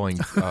original, calling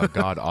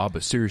God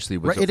Abba. Seriously,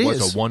 was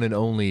a one and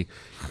only.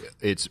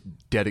 It's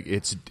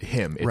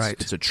him.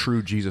 It's a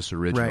true Jesus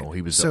original. Right.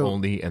 He was the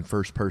only and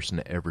first person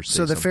to ever say.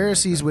 So the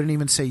Pharisees wouldn't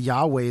even say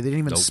Yahweh. They didn't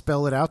even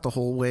spell it out the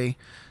whole way.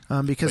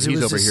 Because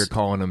he's over here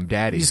calling him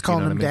daddy. He's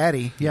calling him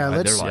daddy.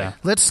 Yeah,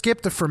 let's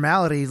skip the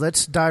formality.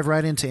 Let's dive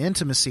right into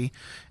intimacy.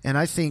 And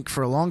I think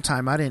for a long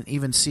time I didn't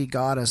even see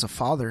God as a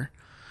father.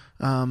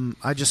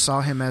 I just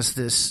saw him as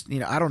this.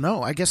 I don't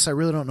know. I guess I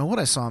really don't know what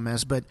I saw him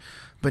as. But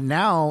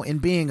now in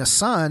being a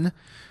son,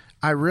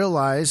 I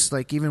realize,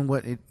 like even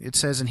what it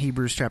says in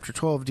Hebrews chapter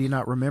 12, do you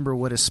not remember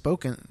what is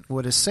spoken,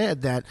 what is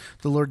said, that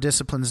the Lord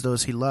disciplines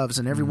those he loves,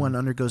 and everyone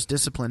undergoes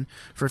discipline.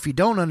 For if you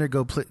don't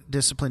undergo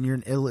discipline, you're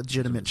an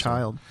illegitimate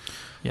child.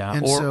 Yeah,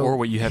 or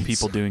what you have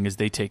people doing is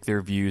they take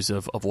their views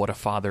of what a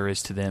father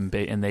is to them,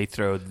 and they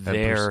throw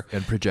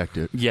and project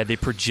it. Yeah, they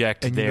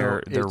project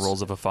their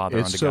roles of a father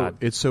onto God.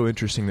 It's so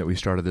interesting that we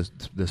started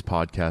this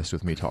podcast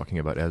with me talking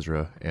about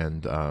Ezra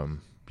and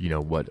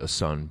what a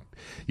son,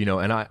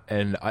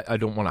 and I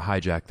don't want to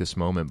hijack this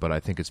moment, but I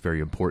think it's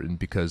very important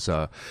because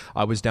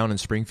I was down in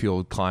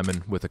Springfield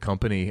climbing with a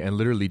company and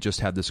literally just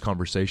had this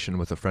conversation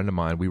with a friend of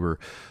mine. We were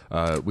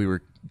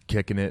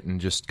kicking it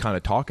and just kind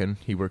of talking.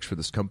 He works for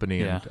this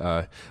company,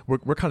 and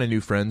we're kind of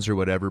new friends or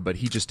whatever, but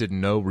he just didn't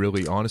know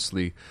really,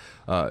 honestly.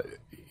 I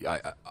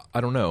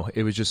don't know.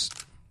 It was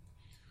just,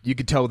 you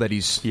could tell that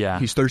he's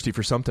thirsty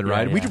for something,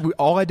 right? Yeah.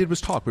 All I did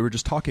was talk. We were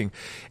just talking,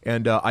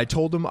 and I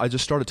told him, I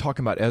just started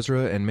talking about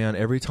Ezra, and man,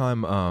 every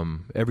time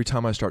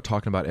I start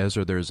talking about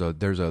Ezra, there's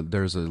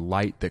a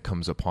light that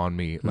comes upon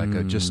me, like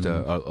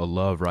a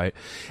love, right?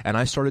 And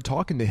I started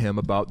talking to him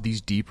about these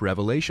deep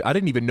revelations. I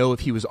didn't even know if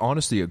he was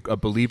honestly a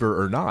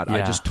believer or not. Yeah.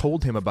 I just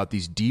told him about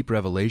these deep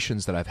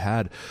revelations that I've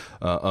had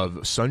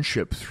of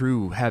sonship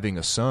through having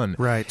a son,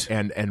 right?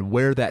 And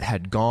where that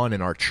had gone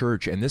in our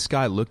church. And this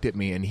guy looked at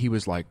me, and he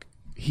was like,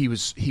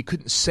 he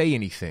couldn't say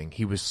anything.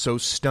 He was so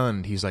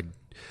stunned. He's like,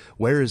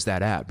 where is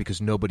that at? Because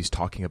nobody's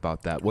talking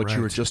about that. What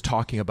you were just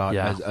talking about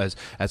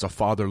as a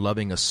father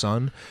loving a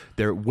son,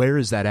 where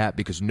is that at?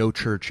 Because no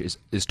church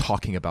is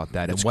talking about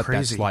that. That's and what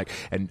crazy. That's like.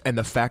 And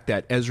the fact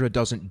that Ezra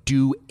doesn't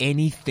do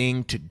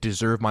anything to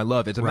deserve my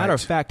love. As a matter of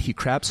fact, he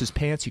craps his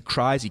pants, he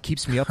cries, he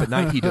keeps me up at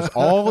night, he does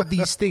all of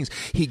these things.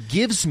 He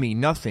gives me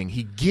nothing.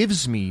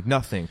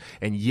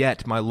 And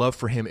yet my love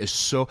for him is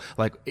so,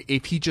 like,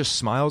 if he just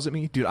smiles at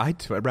me, dude,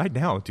 right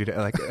now, dude,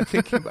 like,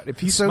 thinking about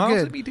if he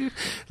smiles at me, dude,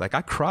 like,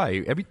 I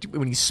cry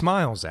when he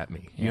smiles at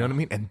me, you know what I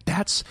mean? And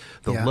that's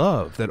the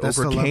love that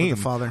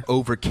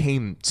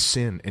overcame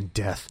sin and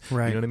death.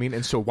 Right. You know what I mean?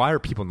 And so why are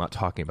people not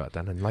talking about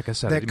that? And like I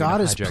said, that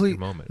God is pleased.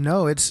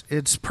 No,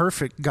 it's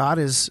perfect. God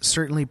is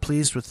certainly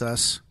pleased with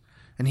us,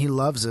 and he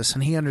loves us,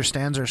 and he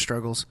understands our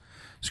struggles.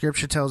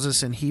 Scripture tells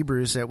us in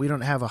Hebrews that we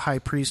don't have a high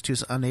priest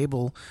who's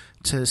unable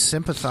to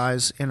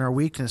sympathize in our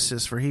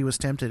weaknesses, for he was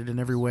tempted in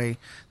every way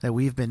that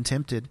we've been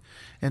tempted.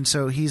 And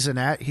so he's an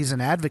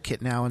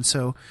advocate now. And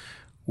so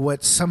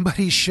what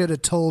somebody should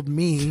have told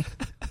me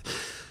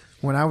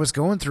when I was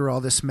going through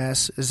all this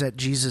mess is that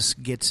Jesus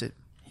gets it.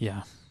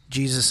 Yeah.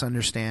 Jesus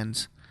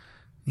understands.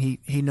 He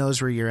knows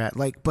where you're at.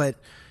 But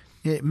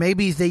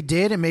maybe they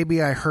did, and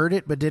maybe I heard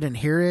it but didn't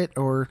hear it,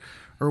 or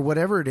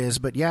whatever it is.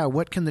 But yeah,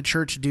 what can the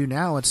church do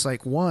now? It's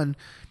like, one,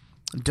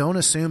 don't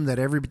assume that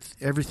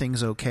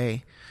everything's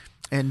okay.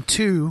 And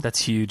two, that's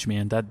huge,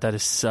 man. That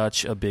is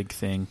such a big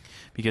thing,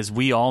 because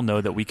we all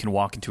know that we can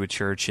walk into a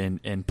church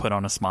and put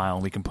on a smile,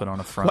 and we can put on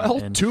a front.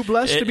 Well, too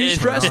blessed to be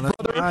stressed,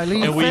 brother.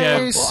 And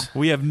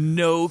we have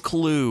no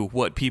clue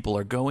what people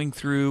are going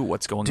through,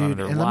 what's going on in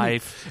their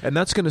life. And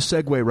that's going to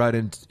segue right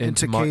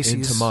into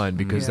mine,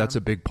 because that's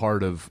a big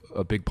part of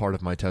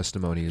my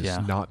testimony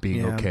is not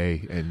being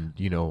okay, and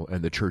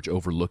and the church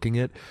overlooking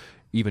it.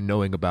 Even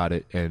knowing about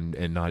it and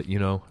not,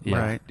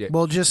 right.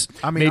 Well,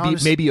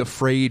 maybe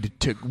afraid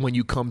to, when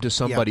you come to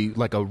somebody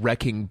like a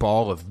wrecking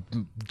ball of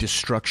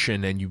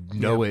destruction and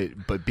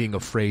it, but being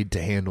afraid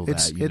to handle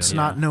that. It's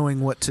not knowing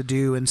what to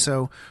do. And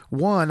so,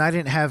 one, I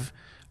didn't have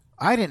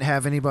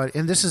anybody,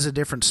 and this is a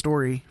different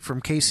story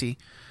from Casey.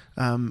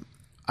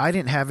 I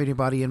didn't have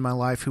anybody in my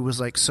life who was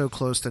like so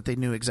close that they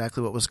knew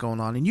exactly what was going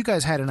on. And you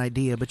guys had an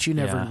idea, but you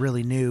never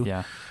really knew.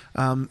 Yeah.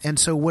 And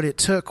so what it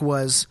took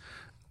was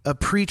a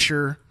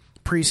preacher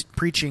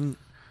preaching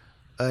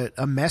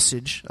a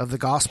message of the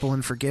gospel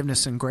and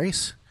forgiveness and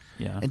grace.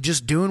 Yeah. And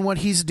just doing what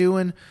he's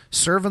doing,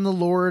 serving the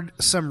Lord.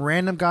 Some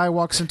random guy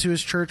walks into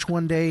his church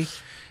one day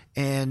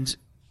and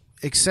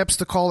accepts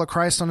the call of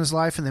Christ on his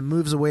life and then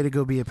moves away to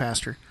go be a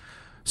pastor.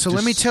 So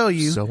let me tell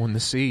you, sowing the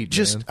seed.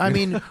 Man. I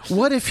mean,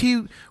 what if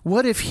he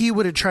would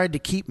have tried to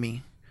keep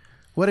me?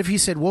 What if he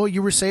said, well,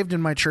 you were saved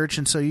in my church,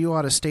 and so you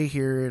ought to stay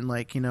here, and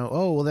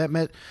that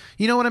meant,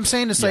 you know what I'm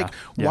saying? It's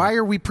why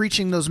are we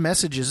preaching those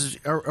messages?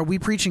 Are we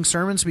preaching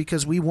sermons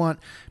because we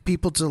want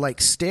people to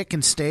stick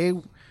and stay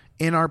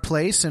in our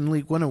place and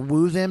we want to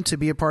woo them to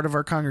be a part of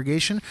our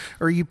congregation?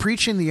 Or are you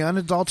preaching the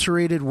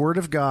unadulterated Word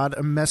of God,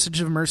 a message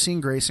of mercy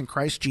and grace in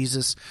Christ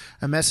Jesus,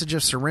 a message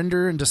of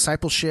surrender and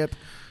discipleship,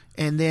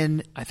 and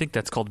then... I think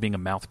that's called being a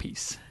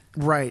mouthpiece.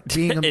 Right.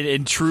 Being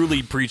and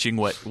truly preaching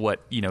what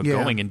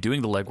going and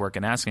doing the legwork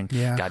and asking,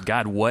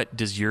 God, what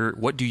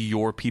do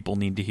your people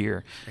need to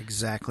hear?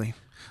 Exactly.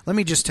 Let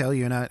me just tell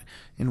you,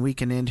 and we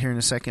can end here in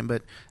a second,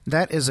 but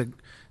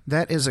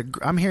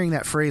I'm hearing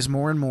that phrase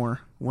more and more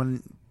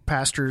when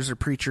pastors or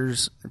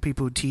preachers or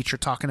people who teach are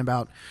talking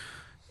about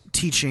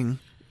teaching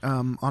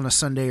on a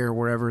Sunday or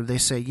wherever. They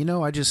say,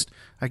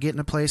 I get in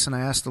a place and I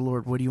ask the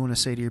Lord, what do you want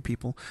to say to your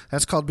people?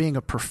 That's called being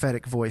a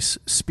prophetic voice,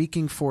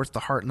 speaking forth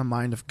the heart and the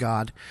mind of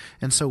God.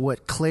 And so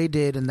what Clay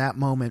did in that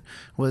moment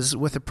was,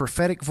 with a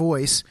prophetic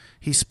voice,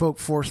 he spoke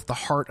forth the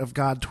heart of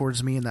God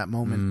towards me in that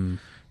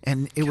moment.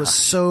 And it was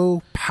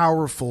so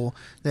powerful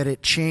that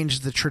it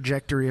changed the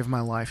trajectory of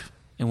my life.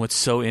 And what's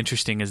so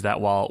interesting is that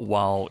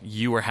while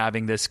you were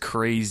having this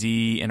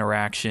crazy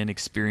interaction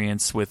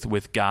experience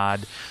with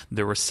God,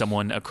 there was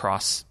someone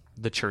across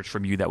the church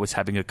from you that was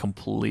having a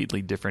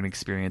completely different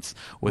experience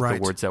with the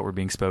words that were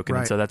being spoken.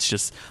 And so that's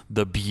just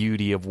the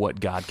beauty of what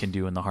God can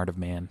do in the heart of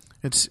man.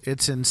 It's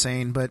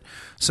insane. But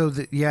so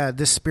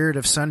this spirit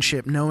of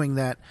sonship, knowing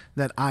that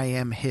I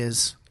am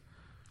His,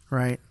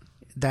 right?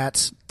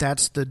 That's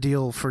the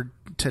deal for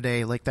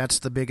today. Like, that's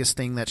the biggest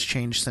thing that's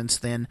changed since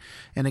then.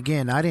 And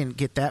again, I didn't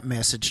get that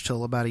message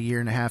till about 1.5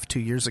 years, 2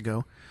 years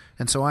ago.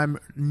 And so I'm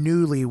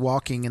newly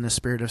walking in the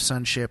spirit of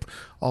sonship,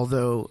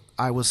 although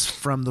I was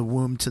from the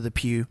womb to the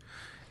pew.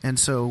 And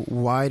so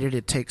why did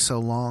it take so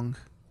long?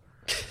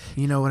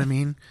 You know what I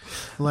mean?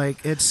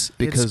 Like, it's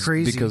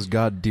crazy. Because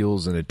God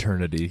deals in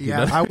eternity.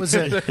 Yeah, I was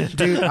his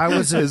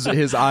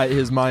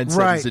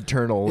mindset is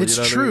eternal.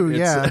 It's true.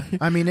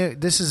 I mean,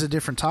 this is a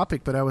different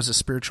topic, but I was a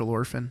spiritual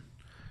orphan.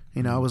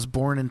 I was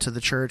born into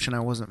the church and I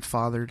wasn't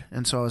fathered,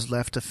 and so I was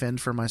left to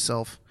fend for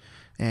myself,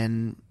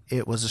 and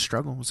it was a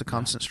struggle. It was a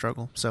constant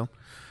struggle. So,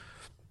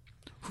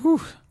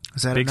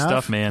 is that big enough?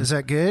 Stuff, man? Is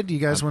that good? You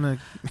guys want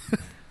to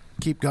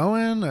keep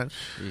going?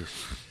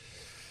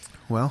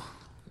 Well.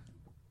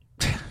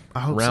 I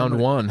hope Round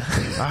one.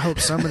 I hope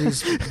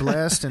somebody's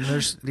blessed, and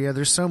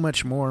there's so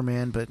much more,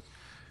 man. But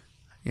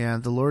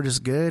the Lord is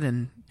good,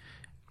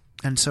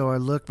 and so I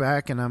look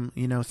back, and I'm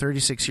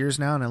 36 years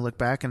now, and I look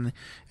back and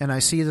I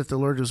see that the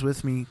Lord was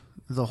with me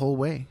the whole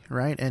way,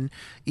 right? And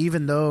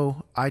even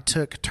though I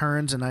took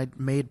turns and I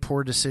made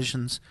poor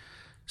decisions,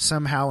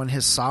 somehow in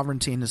His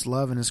sovereignty and His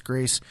love and His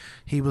grace,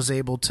 He was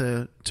able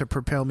to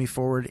propel me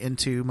forward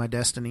into my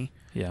destiny,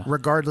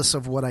 regardless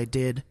of what I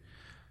did.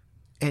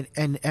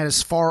 And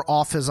as far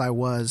off as I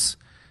was,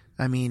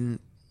 I mean,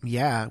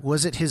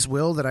 was it His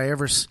will that I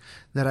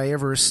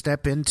ever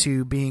step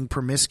into being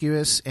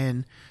promiscuous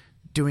and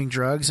doing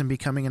drugs and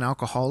becoming an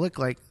alcoholic?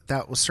 Like,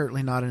 that was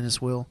certainly not in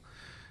His will.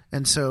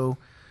 And so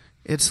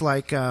it's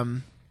like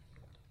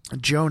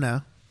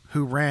Jonah,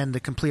 who ran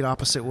the complete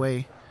opposite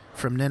way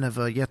from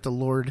Nineveh, yet the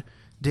Lord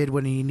did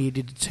what He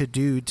needed to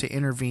do to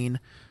intervene,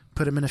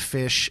 put him in a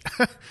fish,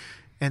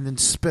 and then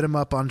spit him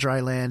up on dry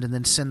land, and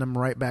then send him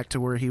right back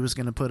to where He was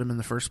going to put him in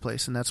the first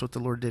place. And that's what the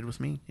Lord did with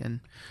me. And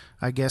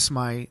I guess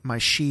my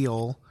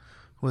Sheol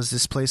was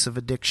this place of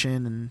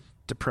addiction and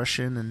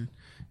depression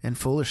and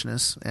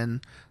foolishness.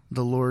 And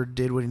the Lord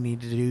did what He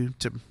needed to do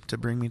to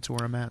bring me to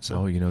where I'm at.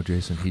 So,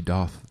 Jason, He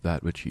doth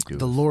that which He doeth.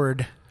 The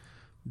Lord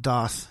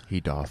doth.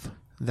 He doth.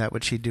 That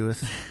which He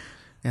doeth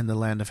in the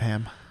land of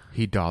Ham.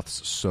 He doth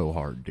so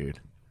hard, dude.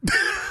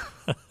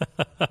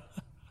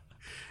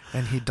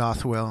 And He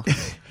doth well.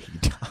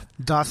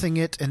 Dothing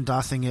it and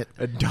dothing it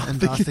and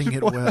dothing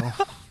it well.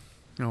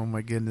 Oh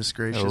my goodness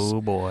gracious.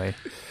 Oh boy.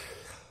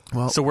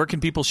 Well, so where can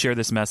people share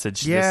this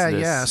message? So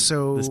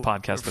this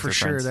podcast with for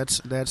sure.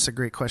 Friends? That's a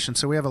great question.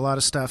 So we have a lot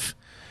of stuff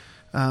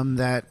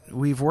that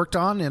we've worked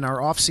on in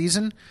our off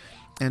season,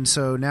 and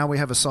so now we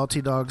have a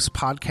Salty Dogs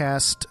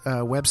podcast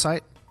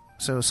website.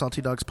 So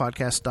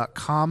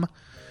saltydogspodcast.com.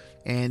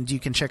 And you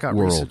can check out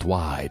wide.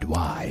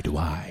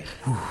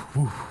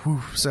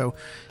 So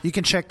you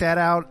can check that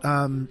out.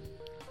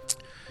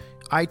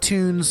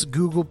 iTunes,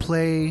 Google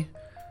Play,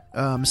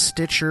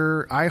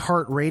 Stitcher,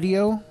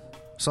 iHeartRadio.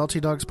 Salty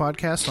Dogs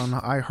Podcast on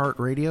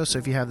iHeartRadio. So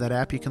if you have that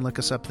app, you can look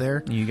us up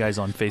there. You guys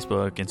on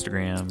Facebook,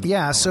 Instagram.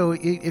 Yeah, so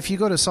if you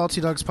go to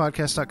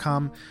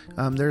saltydogspodcast.com,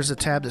 there's a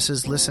tab that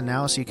says Listen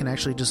Now, so you can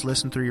actually just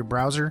listen through your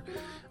browser.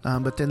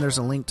 But then there's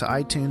a link to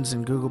iTunes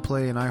and Google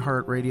Play and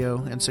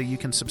iHeartRadio, and so you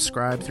can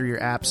subscribe through your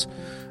apps.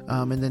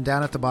 And then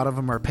down at the bottom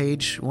of our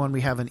page, we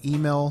have an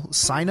email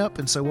sign up.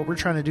 And so what we're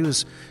trying to do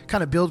is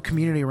kind of build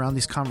community around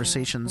these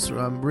conversations.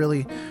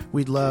 Really,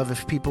 we'd love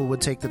if people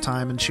would take the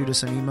time and shoot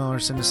us an email or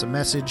send us a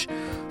message.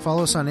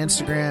 Follow us on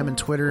Instagram and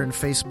Twitter and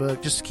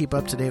Facebook just to keep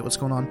up to date what's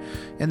going on.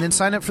 And then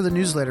sign up for the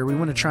newsletter. We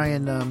want to try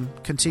and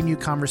continue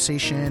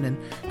conversation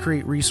and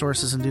create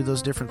resources and do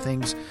those different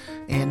things.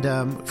 And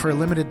for a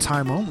limited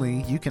time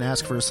only, you can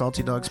ask for a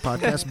Salty Dogs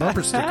Podcast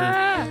bumper sticker,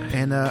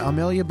 and I'll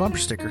mail you a bumper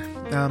sticker.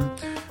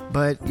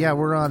 But yeah,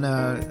 we're on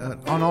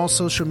all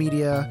social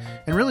media,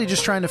 and really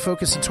just trying to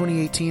focus in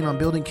 2018 on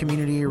building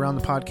community around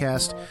the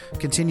podcast,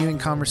 continuing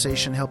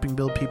conversation, helping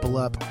build people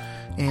up.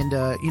 And,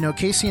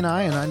 Casey and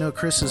I know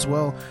Chris as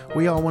well,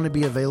 we all want to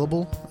be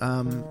available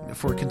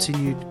for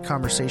continued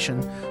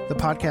conversation. The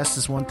podcast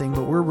is one thing,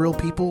 but we're real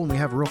people, and we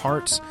have real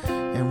hearts,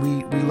 and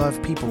we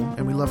love people,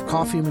 and we love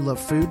coffee, and we love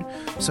food.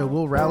 So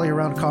we'll rally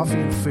around coffee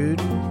and food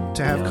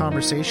to have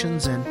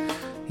conversations. And,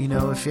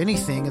 if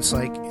anything, it's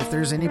like if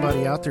there's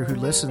anybody out there who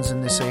listens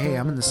and they say, hey,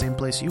 I'm in the same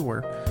place you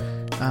were,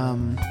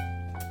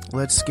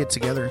 let's get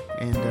together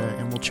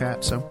and we'll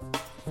chat. So,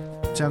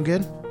 sound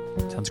good?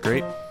 Sounds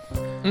great.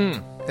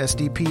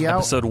 SDP out.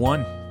 Episode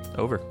 1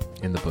 over.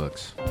 In the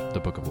books. The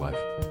book of life.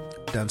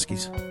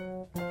 Dunskies.